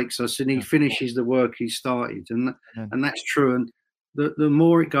forsakes us, and he finishes the work he started, and that's true. And the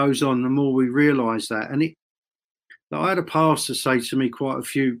more it goes on, the more we realize that. And I had a pastor say to me quite a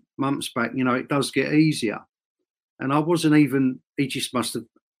few months back, it does get easier. And I wasn't even. He just must have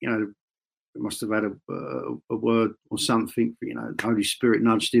had a word or something. The Holy Spirit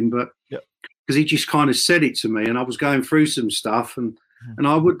nudged him, but because he just kind of said it to me, and I was going through some stuff, and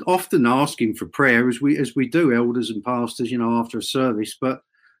I would often ask him for prayer, as we do, elders and pastors, after a service. But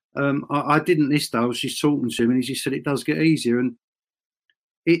I didn't this day. I was just talking to him, and he just said it does get easier, and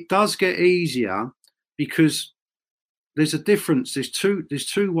it does get easier because there's a difference. There's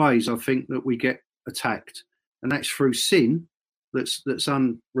two ways I think that we get attacked, and that's through sin. That's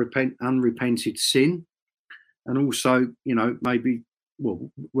unrepented sin, and also maybe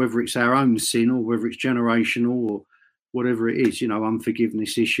whether it's our own sin or whether it's generational or whatever it is,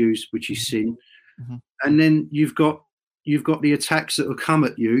 unforgiveness issues, which is sin. And then you've got the attacks that will come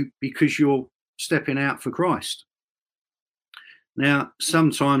at you because you're stepping out for Christ. Now,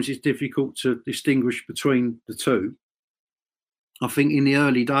 sometimes it's difficult to distinguish between the two. I think in the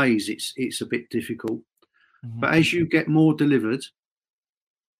early days it's a bit difficult. But as you get more delivered,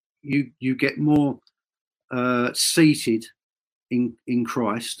 you get more seated in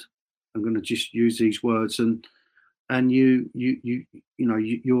Christ. I'm going to just use these words, and your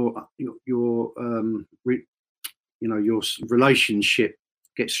relationship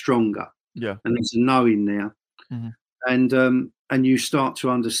gets stronger. Yeah, and there's a knowing now, and you start to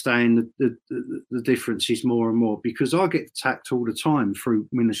understand the differences more and more, because I get attacked all the time through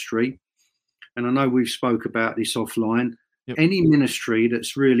ministry. And I know we've spoke about this offline. Any ministry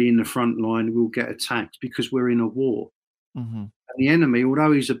that's really in the front line will get attacked because we're in a war. And the enemy,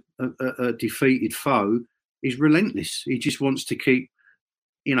 although he's a defeated foe, is relentless. He just wants to keep,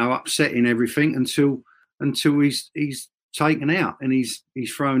 upsetting everything until he's taken out and he's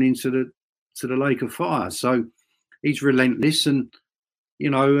thrown into the lake of fire. So he's relentless, and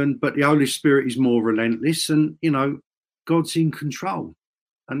but the Holy Spirit is more relentless, and God's in control,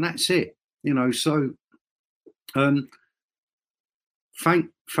 and that's it. So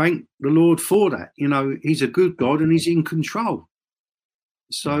thank the Lord for that. He's a good God and he's in control.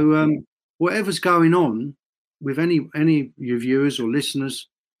 So whatever's going on with any of your viewers or listeners,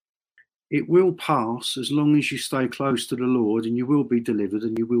 it will pass as long as you stay close to the Lord, and you will be delivered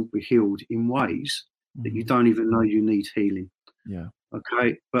and you will be healed in ways that you don't even know you need healing. Yeah.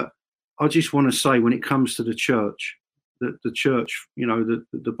 Okay. But I just want to say, when it comes to the church, the church,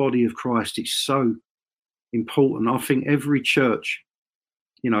 the body of Christ, is so important. I think every church,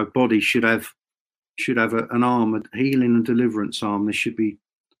 body should have an arm, a healing and deliverance arm. There should be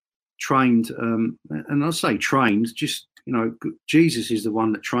trained, and I say trained, just, you know, Jesus is the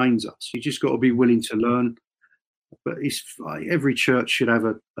one that trains us. You just got to be willing to learn. But it's every church should have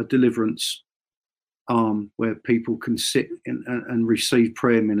a deliverance arm where people can sit and receive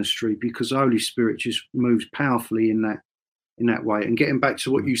prayer ministry, because the Holy Spirit just moves powerfully in that way. And getting back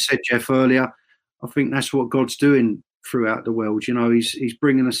to what you said, Jeff, earlier, I think that's what God's doing throughout the world. You know, he's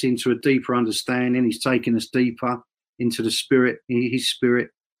bringing us into a deeper understanding. He's taking us deeper into the Spirit, his Spirit,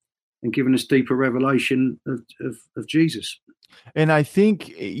 and giving us deeper revelation of Jesus. And I think,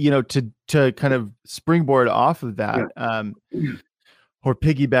 you know, to kind of springboard off of that, or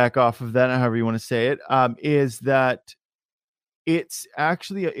piggyback off of that, however you want to say it, is that it's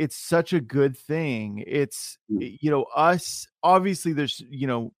actually, it's such a good thing. It's, you know, us, obviously there's, you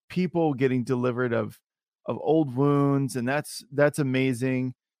know, people getting delivered of old wounds, and that's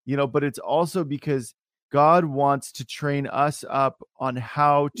amazing, you know, but it's also because God wants to train us up on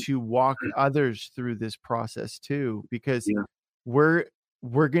how to walk others through this process too, because we're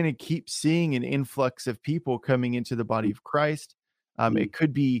going to keep seeing an influx of people coming into the body of Christ. It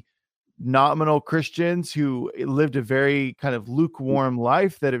could be nominal Christians who lived a very kind of lukewarm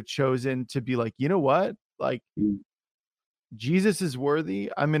life that have chosen to be like, you know what, like Jesus is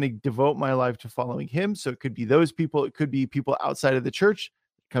worthy. I'm going to devote my life to following him. So it could be those people. It could be people outside of the church,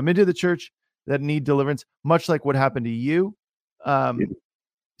 come into the church, that need deliverance, much like what happened to you.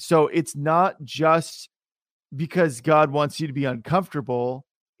 So it's not just because God wants you to be uncomfortable.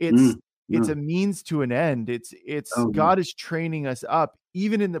 It's a means to an end. It's God is training us up,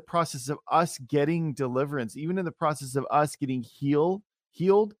 even in the process of us getting deliverance, even in the process of us getting healed.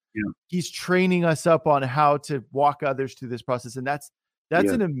 He's training us up on how to walk others through this process. And that's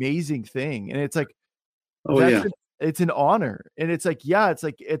an amazing thing. And it's like, it's an honor. And it's like,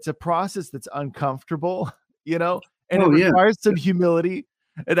 it's a process that's uncomfortable, you know, and it requires some humility.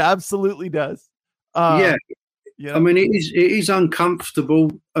 It absolutely does. I mean, it is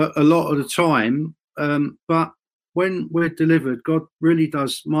uncomfortable a lot of the time. But when we're delivered, God really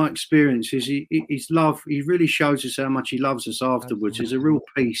does. My experience is his love. He really shows us how much he loves us afterwards. There's a real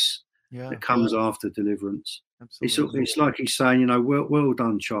peace that comes after deliverance. It's like he's saying, you know, well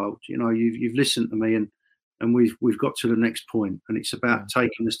done, child. You know, you've listened to me, and we've got to the next point, and it's about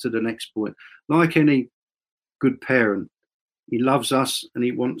taking us to the next point. Like any good parent, he loves us, and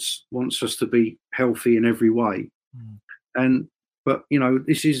he wants us to be healthy in every way. But you know,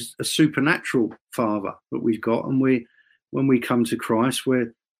 this is a supernatural Father that we've got, and when we come to Christ,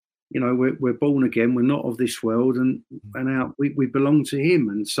 we're we're born again. We're not of this world, and we belong to him.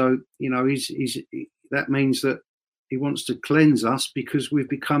 And so, you know, that means that he wants to cleanse us because we've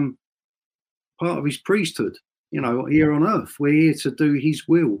become part of his priesthood, you know, here on earth. We're here to do his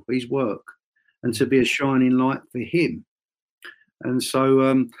will, his work, and to be a shining light for him. And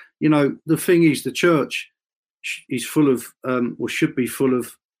so, you know, the thing is, the church is full of, or should be full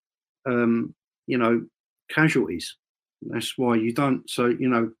of, you know, casualties. That's why you don't. So, you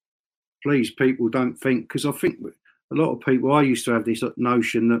know, please, people, don't think, because I think a lot of people, I used to have this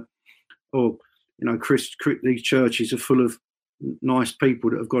notion that, you know, these churches are full of nice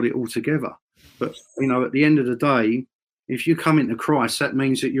people that have got it all together. But, you know, at the end of the day, if you come into Christ, that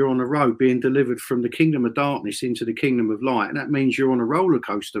means that you're on a road being delivered from the kingdom of darkness into the kingdom of light. And that means you're on a roller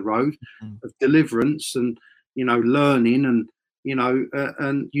coaster road of deliverance and, you know, learning, and, you know,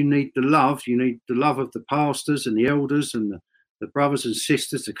 and you need the love. You need the love of the pastors and the elders and the brothers and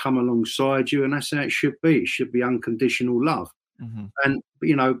sisters to come alongside you. And that's how it should be. It should be unconditional love. And,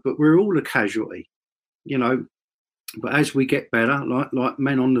 you know, but we're all a casualty, you know, but as we get better, like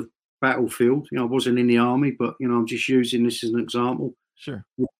men on the battlefield, you know, I wasn't in the army, but, you know, I'm just using this as an example. Sure.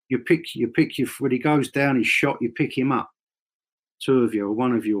 You pick when he goes down, he's shot, you pick him up. 2 of you, or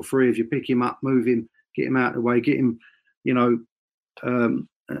 1 of you, or 3 of you, pick him up, move him, get him out of the way, get him, you know,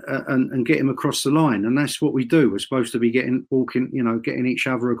 and get him across the line. And that's what we do. We're supposed to be getting each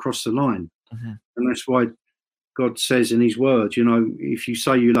other across the line. And that's why God says in his word, you know, if you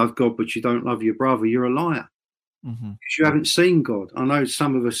say you love God but you don't love your brother, you're a liar. Because you haven't seen God. I know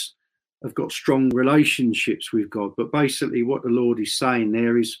some of us have got strong relationships with God, but basically what the Lord is saying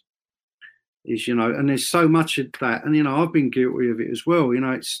there is, you know, and there's so much of that. And, you know, I've been guilty of it as well. You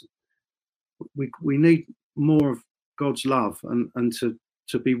know, it's, we need more of God's love, and to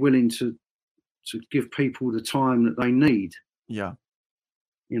be willing to give people the time that they need. Yeah.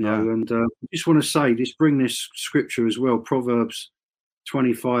 You know, and I just want to say, bring this scripture as well, Proverbs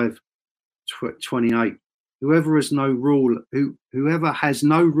 25:28. Whoever has no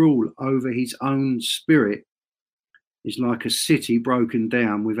rule over his own spirit is like a city broken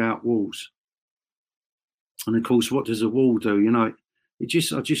down without walls. And of course, what does a wall do? You know,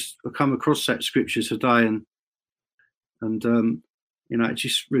 I come across that scripture today, and it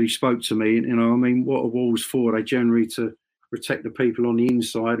just really spoke to me. I mean, what are walls for? They generally to protect the people on the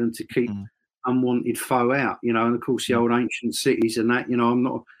inside and to keep unwanted foe out. And of course the old ancient cities and that. I'm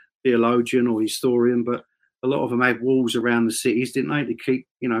not a theologian or historian, but a lot of them had walls around the cities, didn't they, to keep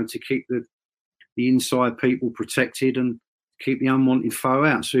the inside people protected and keep the unwanted foe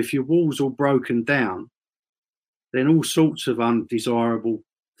out. So if your walls are broken down, then all sorts of undesirable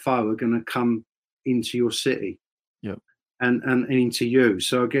foe are going to come into your city, and into you.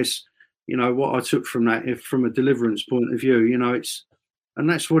 So I guess what I took from that, if from a deliverance point of view, and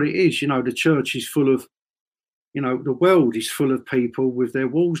that's what it is. The church is full of, the world is full of people with their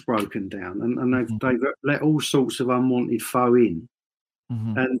walls broken down, and they've let all sorts of unwanted foe in,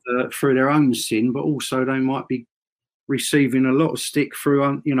 and through their own sin, but also they might be receiving a lot of stick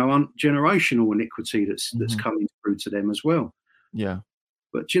through generational iniquity that's coming through to them as well.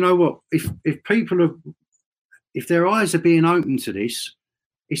 But you know what, if people are, if their eyes are being open to this,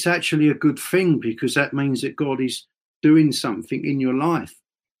 it's actually a good thing, because that means that God is doing something in your life.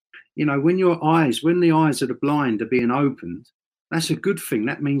 When the eyes of the blind are being opened, that's a good thing.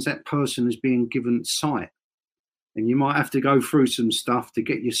 That means that person is being given sight, and you might have to go through some stuff to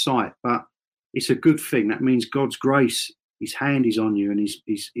get your sight, but it's a good thing. That means God's grace, his hand is on you, and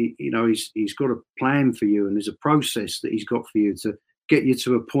he's got a plan for you, and there's a process that he's got for you to get you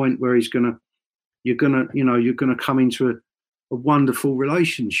to a point where you're gonna come into a wonderful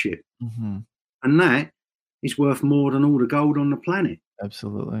relationship, and that is worth more than all the gold on the planet.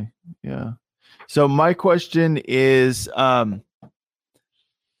 Absolutely. Yeah. So my question is,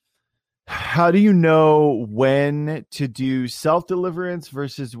 how do you know when to do self-deliverance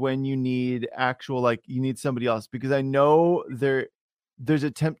versus when you need actual, like you need somebody else? Because I know there's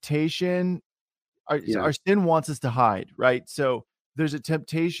a temptation. Our sin wants us to hide, right? So there's a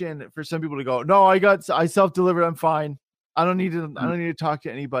temptation for some people to go, no, I self-delivered, I'm fine. I don't need to talk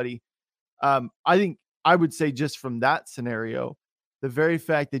to anybody. I think I would say, just from that scenario, the very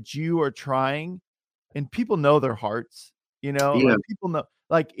fact that you are trying, and people know their hearts, like people know,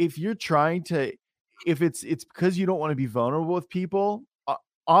 like if you're trying to, if it's because you don't want to be vulnerable with people,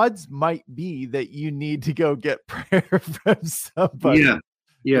 odds might be that you need to go get prayer from somebody.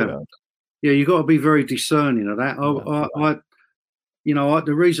 You got to be very discerning of that.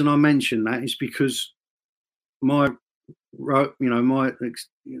 The reason I mention that is because my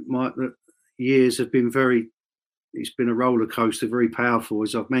years have been it's been a roller coaster, very powerful,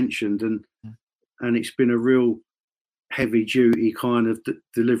 as I've mentioned, and it's been a real heavy duty kind of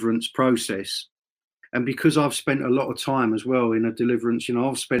deliverance process. And because I've spent a lot of time as well in a deliverance,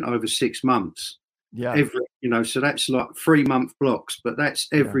 I've spent over 6 months. So that's like 3-month blocks, but that's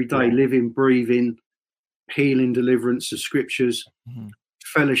every day, living, breathing, healing, deliverance, the scriptures,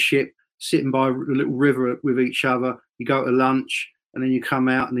 fellowship, sitting by a little river with each other. You go to lunch, and then you come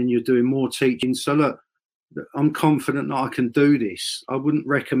out, and then you're doing more teaching. So look, I'm confident that I can do this. I wouldn't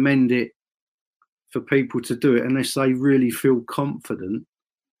recommend it for people to do it unless they really feel confident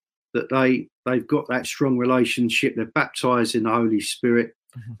that they've got that strong relationship. They're baptized in the Holy Spirit,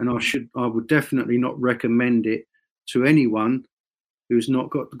 and I would definitely not recommend it to anyone who's not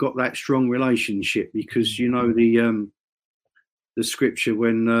got that strong relationship, because the scripture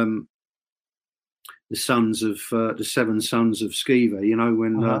when the seven sons of Sceva,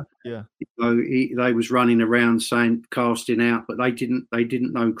 when they was running around saying casting out, but they didn't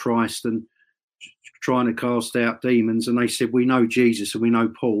know Christ and trying to cast out demons, and they said, we know Jesus and we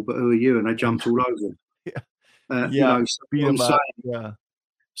know Paul, but who are you? And they jumped all over them.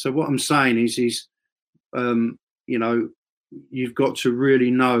 So what I'm saying is you've got to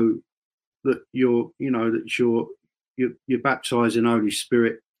really know that you're baptized in Holy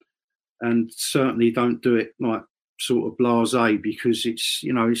Spirit, and certainly don't do it like sort of blasé, because it's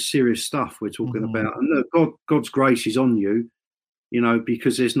serious stuff we're talking about. And look, God's grace is on you,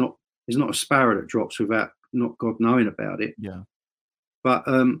 because there's not a sparrow that drops without not God knowing about it. But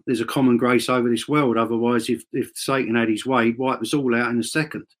there's a common grace over this world. Otherwise, if Satan had his way, he'd wipe us all out in a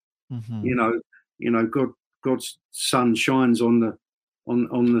second. God's sun shines on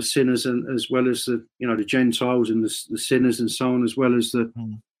the sinners, and as well as the Gentiles and the sinners and so on, as well as the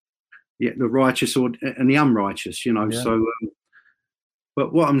righteous and the unrighteous. So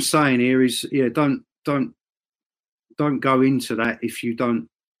but what I'm saying here is don't go into that if you don't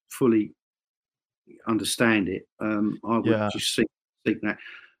fully understand it. I would just seek that.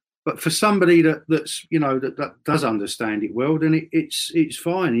 But for somebody that's that does understand it well, then it's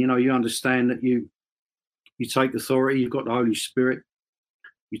fine. You understand that you take authority. You've got the Holy Spirit.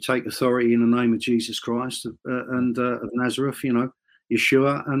 You take authority in the name of Jesus Christ of Nazareth.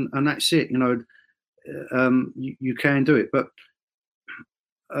 Yeshua, and that's it. You can do it. But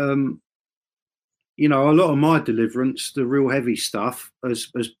a lot of my deliverance, the real heavy stuff,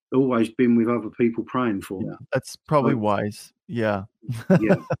 has always been with other people praying for me. That's probably wise. Yeah.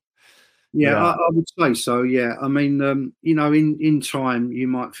 Yeah, I would say so. Yeah, I mean, in time you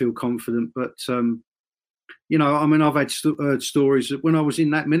might feel confident, but I've heard stories that when I was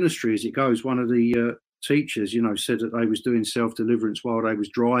in that ministry, as it goes, one of the teachers, said that they was doing self-deliverance while they was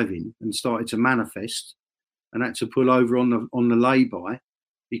driving and started to manifest, and had to pull over on the lay-by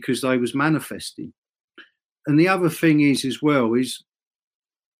because they was manifesting. And the other thing is as well is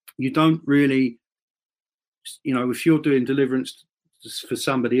you don't really, if you're doing deliverance for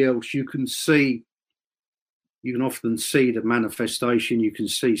somebody else, you can often see the manifestation. You can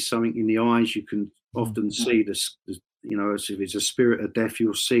see something in the eyes. You can often see this, as if it's a spirit of death,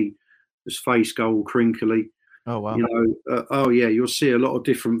 you'll see his face go all crinkly. Oh, wow. You'll see a lot of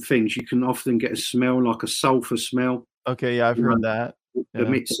different things. You can often get a smell like a sulfur smell. Okay, yeah, I've heard that.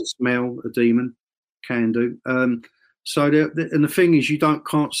 Emits a smell, a demon can do. And the thing is, you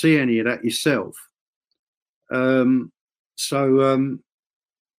can't see any of that yourself.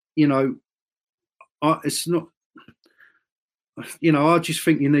 It's not. I just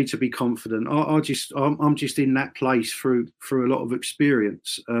think you need to be confident. I'm just in that place through a lot of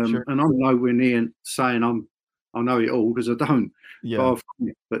experience, Sure. and I'm nowhere near saying I know it all, because I don't. Yeah.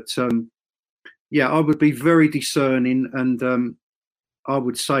 But I would be very discerning, and I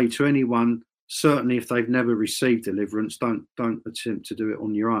would say to anyone, certainly if they've never received deliverance, don't attempt to do it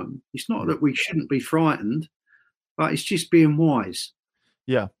on your own. It's not that we shouldn't be frightened, but it's just being wise.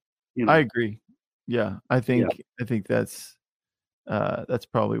 Yeah, I agree. Yeah, I think that's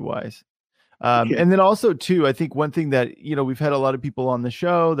probably wise. And then also too, I think one thing that, we've had a lot of people on the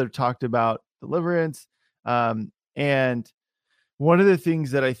show that have talked about deliverance. And one of the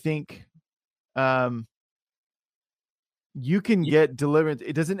things that I think, you can get deliverance.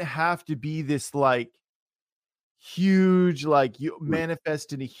 It doesn't have to be this like huge, like you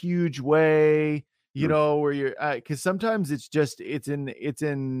manifest in a huge way, where you're, cause sometimes it's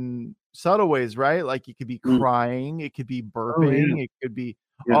in subtle ways, right? Like you could be crying, it could be burping, it could be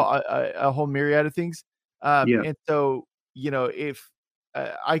a whole myriad of things. And so, if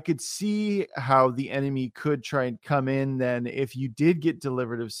I could see how the enemy could try and come in, then if you did get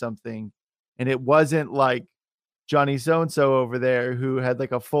delivered of something and it wasn't like Johnny so-and-so over there who had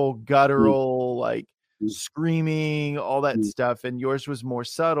like a full guttural, like screaming, all that stuff, and yours was more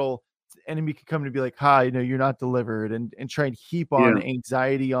subtle, the enemy could come to be like, hi, you're not delivered, and try and heap on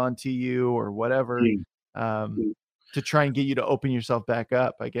anxiety onto you or whatever, to try and get you to open yourself back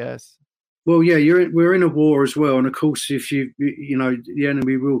up, I guess. Well, yeah, we're in a war as well, and of course, if the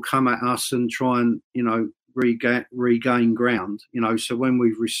enemy will come at us and try and regain ground. So when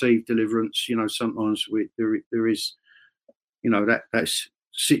we've received deliverance, sometimes there is, that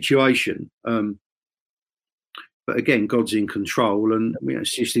situation. But again, God's in control, and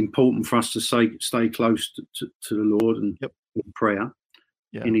it's just important for us to stay close to the Lord and in prayer,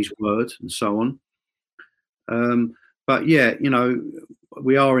 in His Word, and so on. But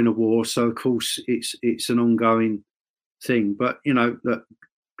we are in a war, so of course it's an ongoing thing. But that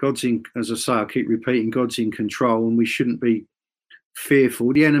God's in, as I say, I keep repeating, God's in control, and we shouldn't be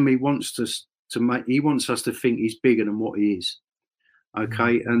fearful. The enemy wants us to think he's bigger than what he is.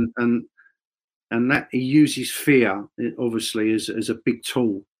 Okay, and that he uses fear, obviously, as a big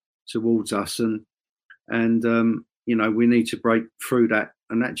tool towards us, and we need to break through that,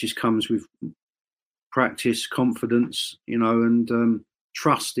 and that just comes with practice, confidence, and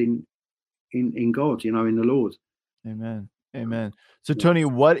trust in God, in the Lord. Amen. Amen. So Tony,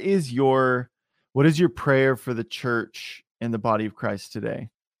 what is your prayer for the church and the body of Christ today?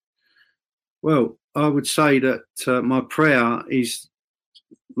 Well, I would say that my prayer is,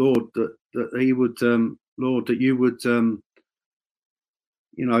 Lord, that He would, Lord, that you would,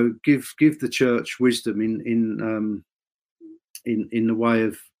 give the church wisdom in the way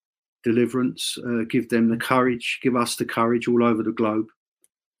of deliverance. Give them the courage. Give us the courage all over the globe.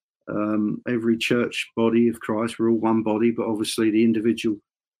 Every church body of Christ, we're all one body, but obviously the individual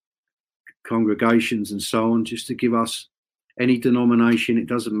congregations and so on, just to give us, any denomination, it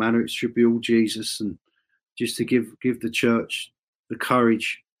doesn't matter, it should be all Jesus, and just to give the church the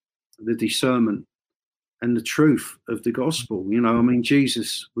courage, the discernment, and the truth of the gospel.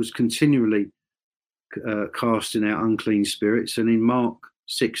 Jesus was continually casting out unclean spirits, and in Mark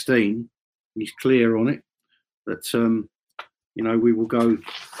 16 he's clear on it that we will go,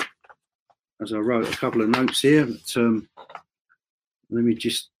 as I wrote a couple of notes here, but let me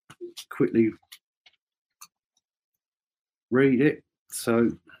just quickly read it.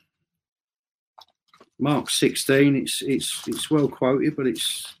 So Mark 16, it's well quoted, but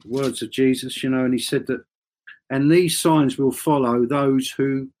it's words of Jesus, and he said that, and these signs will follow those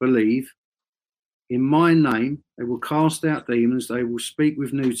who believe. In my name, they will cast out demons. They will speak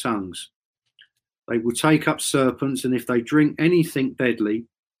with new tongues. They will take up serpents, and if they drink anything deadly,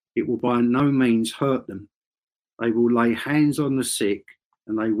 it will by no means hurt them. They will lay hands on the sick,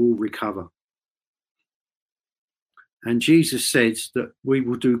 and they will recover. And Jesus said that we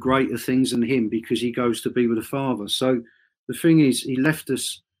will do greater things than him because he goes to be with the Father. So the thing is, he left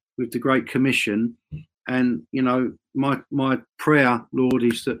us with the Great Commission. And, my prayer, Lord,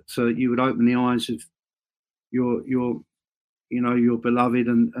 is that you would open the eyes of your beloved,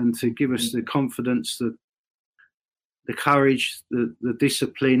 and to give us the confidence, the courage, the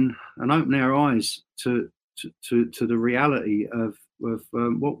discipline, and open our eyes to the reality of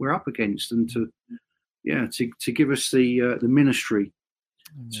what we're up against, and to give us the ministry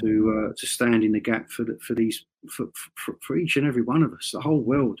to stand in the gap for each and every one of us. The whole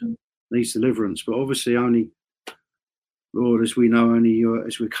world needs deliverance, but obviously only, Lord, as we know, only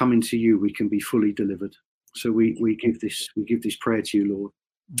as we're coming to you, we can be fully delivered. So we give this prayer to you, Lord,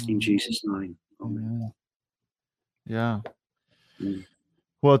 in Jesus' name. Amen. Yeah.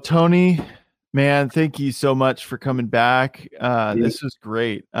 Well, Tony, man, thank you so much for coming back. This was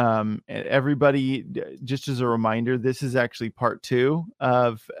great. Everybody, just as a reminder, this is actually part 2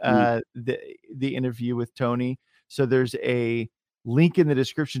 of the interview with Tony. So there's a link in the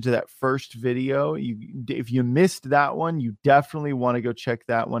description to that first video. If you missed that one, you definitely want to go check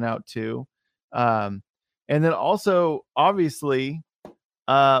that one out too. And then also, obviously,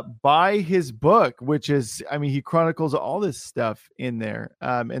 buy his book, which is, he chronicles all this stuff in there.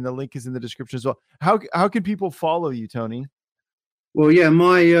 And the link is in the description as well. How can people follow you, Tony? Well, yeah,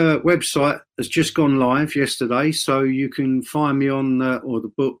 my website has just gone live yesterday, so you can find me on or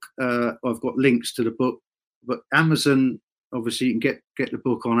the book. I've got links to the book, but Amazon, obviously, you can get the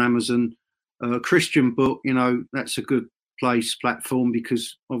book on Amazon. Christian book, that's a good platform,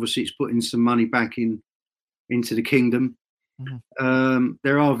 because obviously it's putting some money back into the kingdom. Mm-hmm.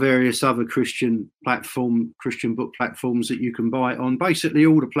 There are various other Christian book platforms that you can buy on. Basically,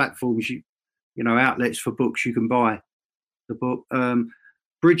 all the platforms, outlets for books, you can buy the book.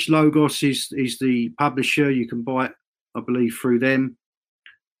 Bridge Logos is the publisher. You can buy it, I believe, through them.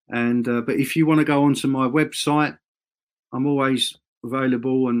 And but if you want to go onto my website, I'm always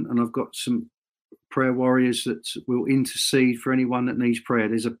available, and I've got some prayer warriors that will intercede for anyone that needs prayer.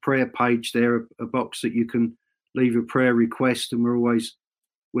 There's a prayer page there, a box that you can leave a prayer request, and we're always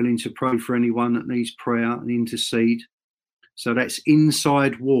willing to pray for anyone that needs prayer and intercede. So that's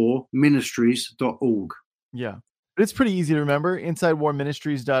InsideWarMinistries.org. Yeah, but it's pretty easy to remember.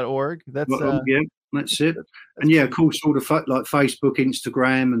 InsideWarMinistries.org. That's that's it. And of course, all the like Facebook,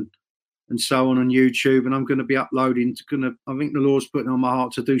 Instagram, and so on YouTube. And I'm going to be uploading. I think the Lord's putting on my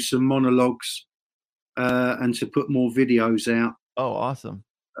heart to do some monologues and to put more videos out. Oh, awesome!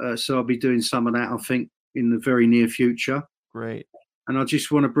 So I'll be doing some of that, I think, in the very near future. Great. And I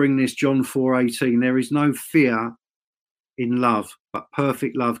just want to bring this John 4:18. There is no fear in love, but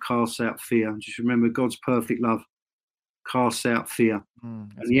perfect love casts out fear. Just remember, God's perfect love casts out fear.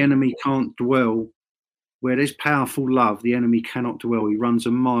 And the enemy can't dwell where there's powerful love. The enemy cannot dwell. He runs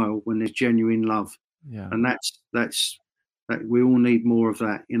a mile when there's genuine love. Yeah. And that's we all need more of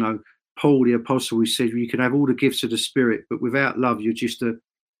that. Paul the apostle, he said, you can have all the gifts of the Spirit, but without love, you're just a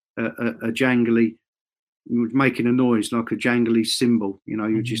jangly, making a noise like a jangly cymbal.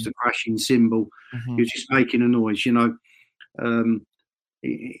 You're just a crashing cymbal. Mm-hmm. You're just making a noise.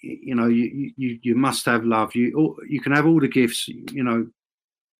 You must have love. You can have all the gifts.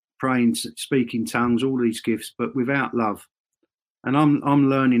 Praying, speaking tongues, all these gifts, but without love. And I'm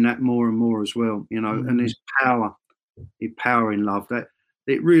learning that more and more as well. Mm-hmm. And there's power in love. That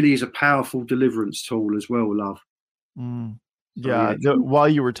it really is a powerful deliverance tool as well. Love. Mm. Yeah. While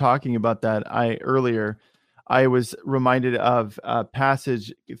you were talking about that, I was reminded of a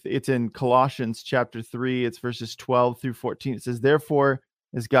passage. It's in Colossians chapter 3. It's verses 12 through 14. It says, "Therefore,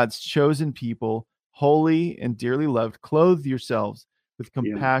 as God's chosen people, holy and dearly loved, clothe yourselves with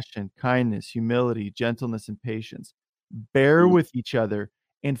compassion, kindness, humility, gentleness, and patience. Bear with each other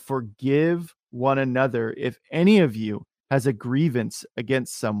and forgive one another. If any of you has a grievance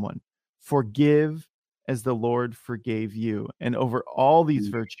against someone, forgive as the Lord forgave you. And over all these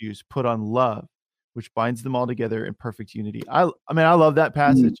virtues, put on love, which binds them all together in perfect unity." I love that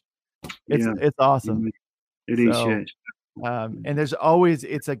passage. It's awesome. It is. Yeah. And there's always,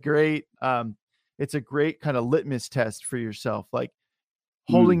 it's a great kind of litmus test for yourself, like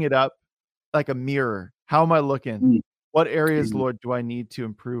holding it up like a mirror. How am I looking? What areas, Lord, do I need to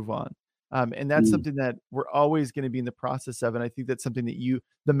improve on? And that's something that we're always going to be in the process of. And I think that's something that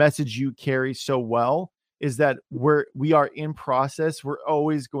the message you carry so well is that we are in process. We're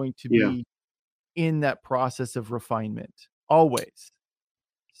always going to be in that process of refinement, always.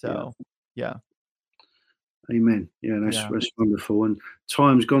 So, yeah. Amen. Yeah, that's wonderful. And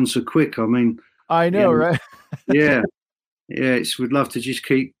time's gone so quick. I mean, I know, right? We'd love to just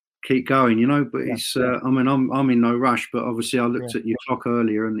keep going, but it's, I mean, I'm in no rush, but obviously I looked at your clock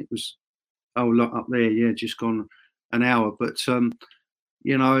earlier and it was, look up there. Just gone an hour, but,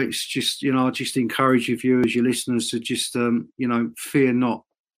 it's just, I just encourage your viewers, your listeners to just, fear not,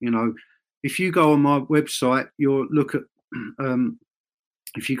 if you go on my website, you'll look at,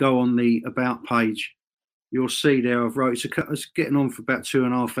 if you go on the about page, you'll see there I've wrote, it's getting on for about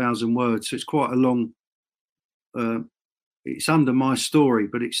 2,500 words. So it's quite a long, it's under my story,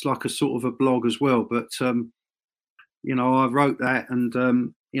 but it's like a sort of a blog as well. But, I wrote that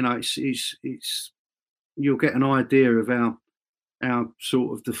and, it's you'll get an idea of our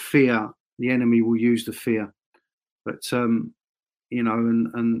sort of the fear, the enemy will use the fear, but, but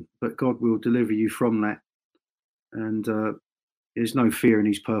God will deliver you from that. And, there's no fear in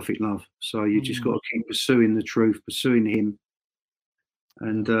his perfect love. So you just got to keep pursuing the truth, pursuing him.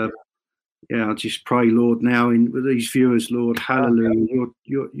 And, I just pray, Lord, now with these viewers, Lord, hallelujah,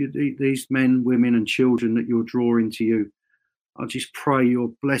 these men, women and children that you're drawing to you. I just pray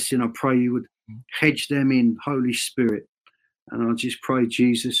your blessing. I pray you would hedge them in, Holy Spirit. And I just pray,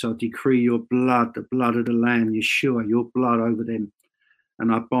 Jesus, I decree your blood, the blood of the Lamb, Yeshua, your blood over them.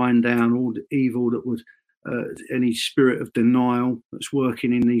 And I bind down all the evil that would, any spirit of denial that's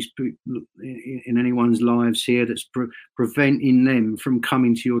working in anyone's lives here that's preventing them from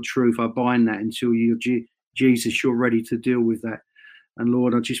coming to your truth. I bind that until Jesus, you're ready to deal with that. And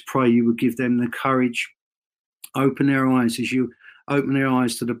Lord, I just pray you would give them the courage, open their eyes as you open their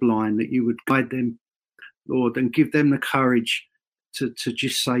eyes to the blind, that you would guide them, Lord, and give them the courage to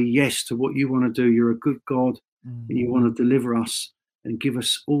just say yes to what you want to do. You're a good God and you want to deliver us and give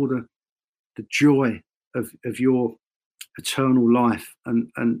us all the joy of your eternal life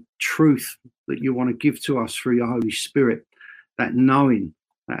and truth that you want to give to us through your Holy Spirit, that knowing,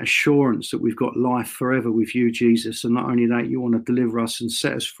 that assurance that we've got life forever with you, Jesus. And not only that, you want to deliver us and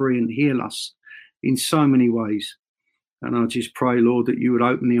set us free and heal us in so many ways. And I just pray, Lord, that you would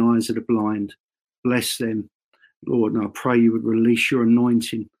open the eyes of the blind, bless them, Lord. And I pray you would release your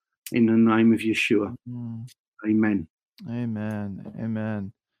anointing in the name of Yeshua. Amen. Amen.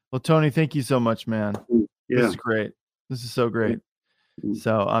 Amen. Well, Tony, thank you so much, man. This is great. This is so great.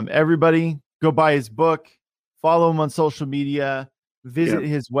 So everybody go buy his book, follow him on social media, visit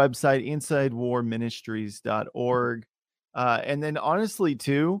his website, insidewarministries.org. And then honestly,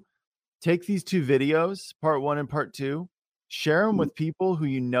 too, take these two videos, part 1 and part 2, share them with people who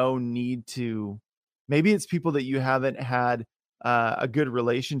need to. Maybe it's people that you haven't had a good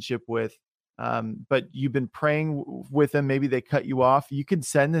relationship with, but you've been praying with them. Maybe they cut you off. You can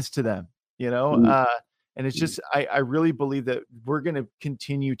send this to them, and it's just, I really believe that we're going to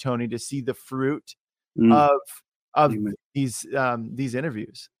continue, Tony, to see the fruit of these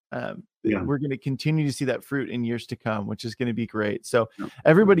interviews. We're going to continue to see that fruit in years to come, which is going to be great. So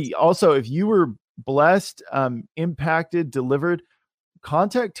everybody, also, if you were blessed, impacted, delivered,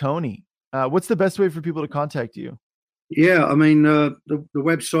 contact Tony. What's the best way for people to contact you? Yeah, I mean, the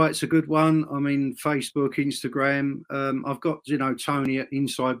website's a good one. I mean, Facebook, Instagram. I've got, Tony at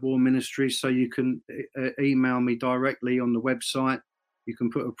Inside War Ministries, so you can email me directly on the website. You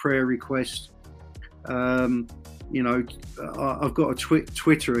can put a prayer request. I've got a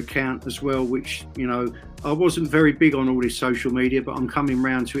Twitter account as well, which, I wasn't very big on all this social media, but I'm coming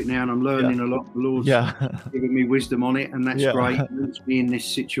round to it now and I'm learning a lot. The Lord's giving me wisdom on it, and that's great. It's me in this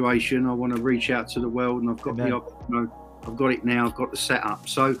situation. I want to reach out to the world, and I've got I've got it now. I've got the setup.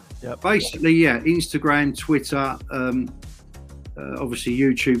 So basically, Instagram, Twitter, obviously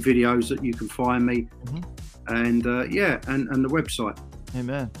YouTube videos that you can find me, and the website.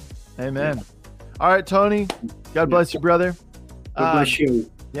 Amen. All right, Tony. God bless you, brother. God bless you.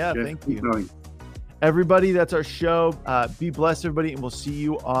 Yeah, thank you. Everybody, that's our show. Be blessed, everybody, and we'll see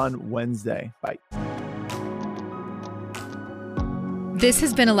you on Wednesday. Bye. This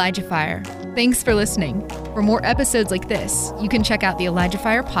has been ElijahFire. Thanks for listening. For more episodes like this, you can check out the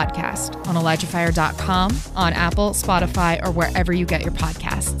ElijahFire podcast on ElijahFire.com, on Apple, Spotify, or wherever you get your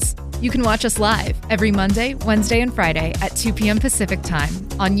podcasts. You can watch us live every Monday, Wednesday, and Friday at 2 p.m. Pacific Time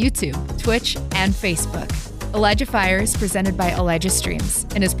on YouTube, Twitch, and Facebook. ElijahFire is presented by Elijah Streams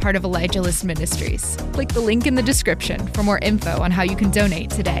and is part of Elijah List Ministries. Click the link in the description for more info on how you can donate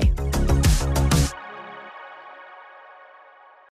today.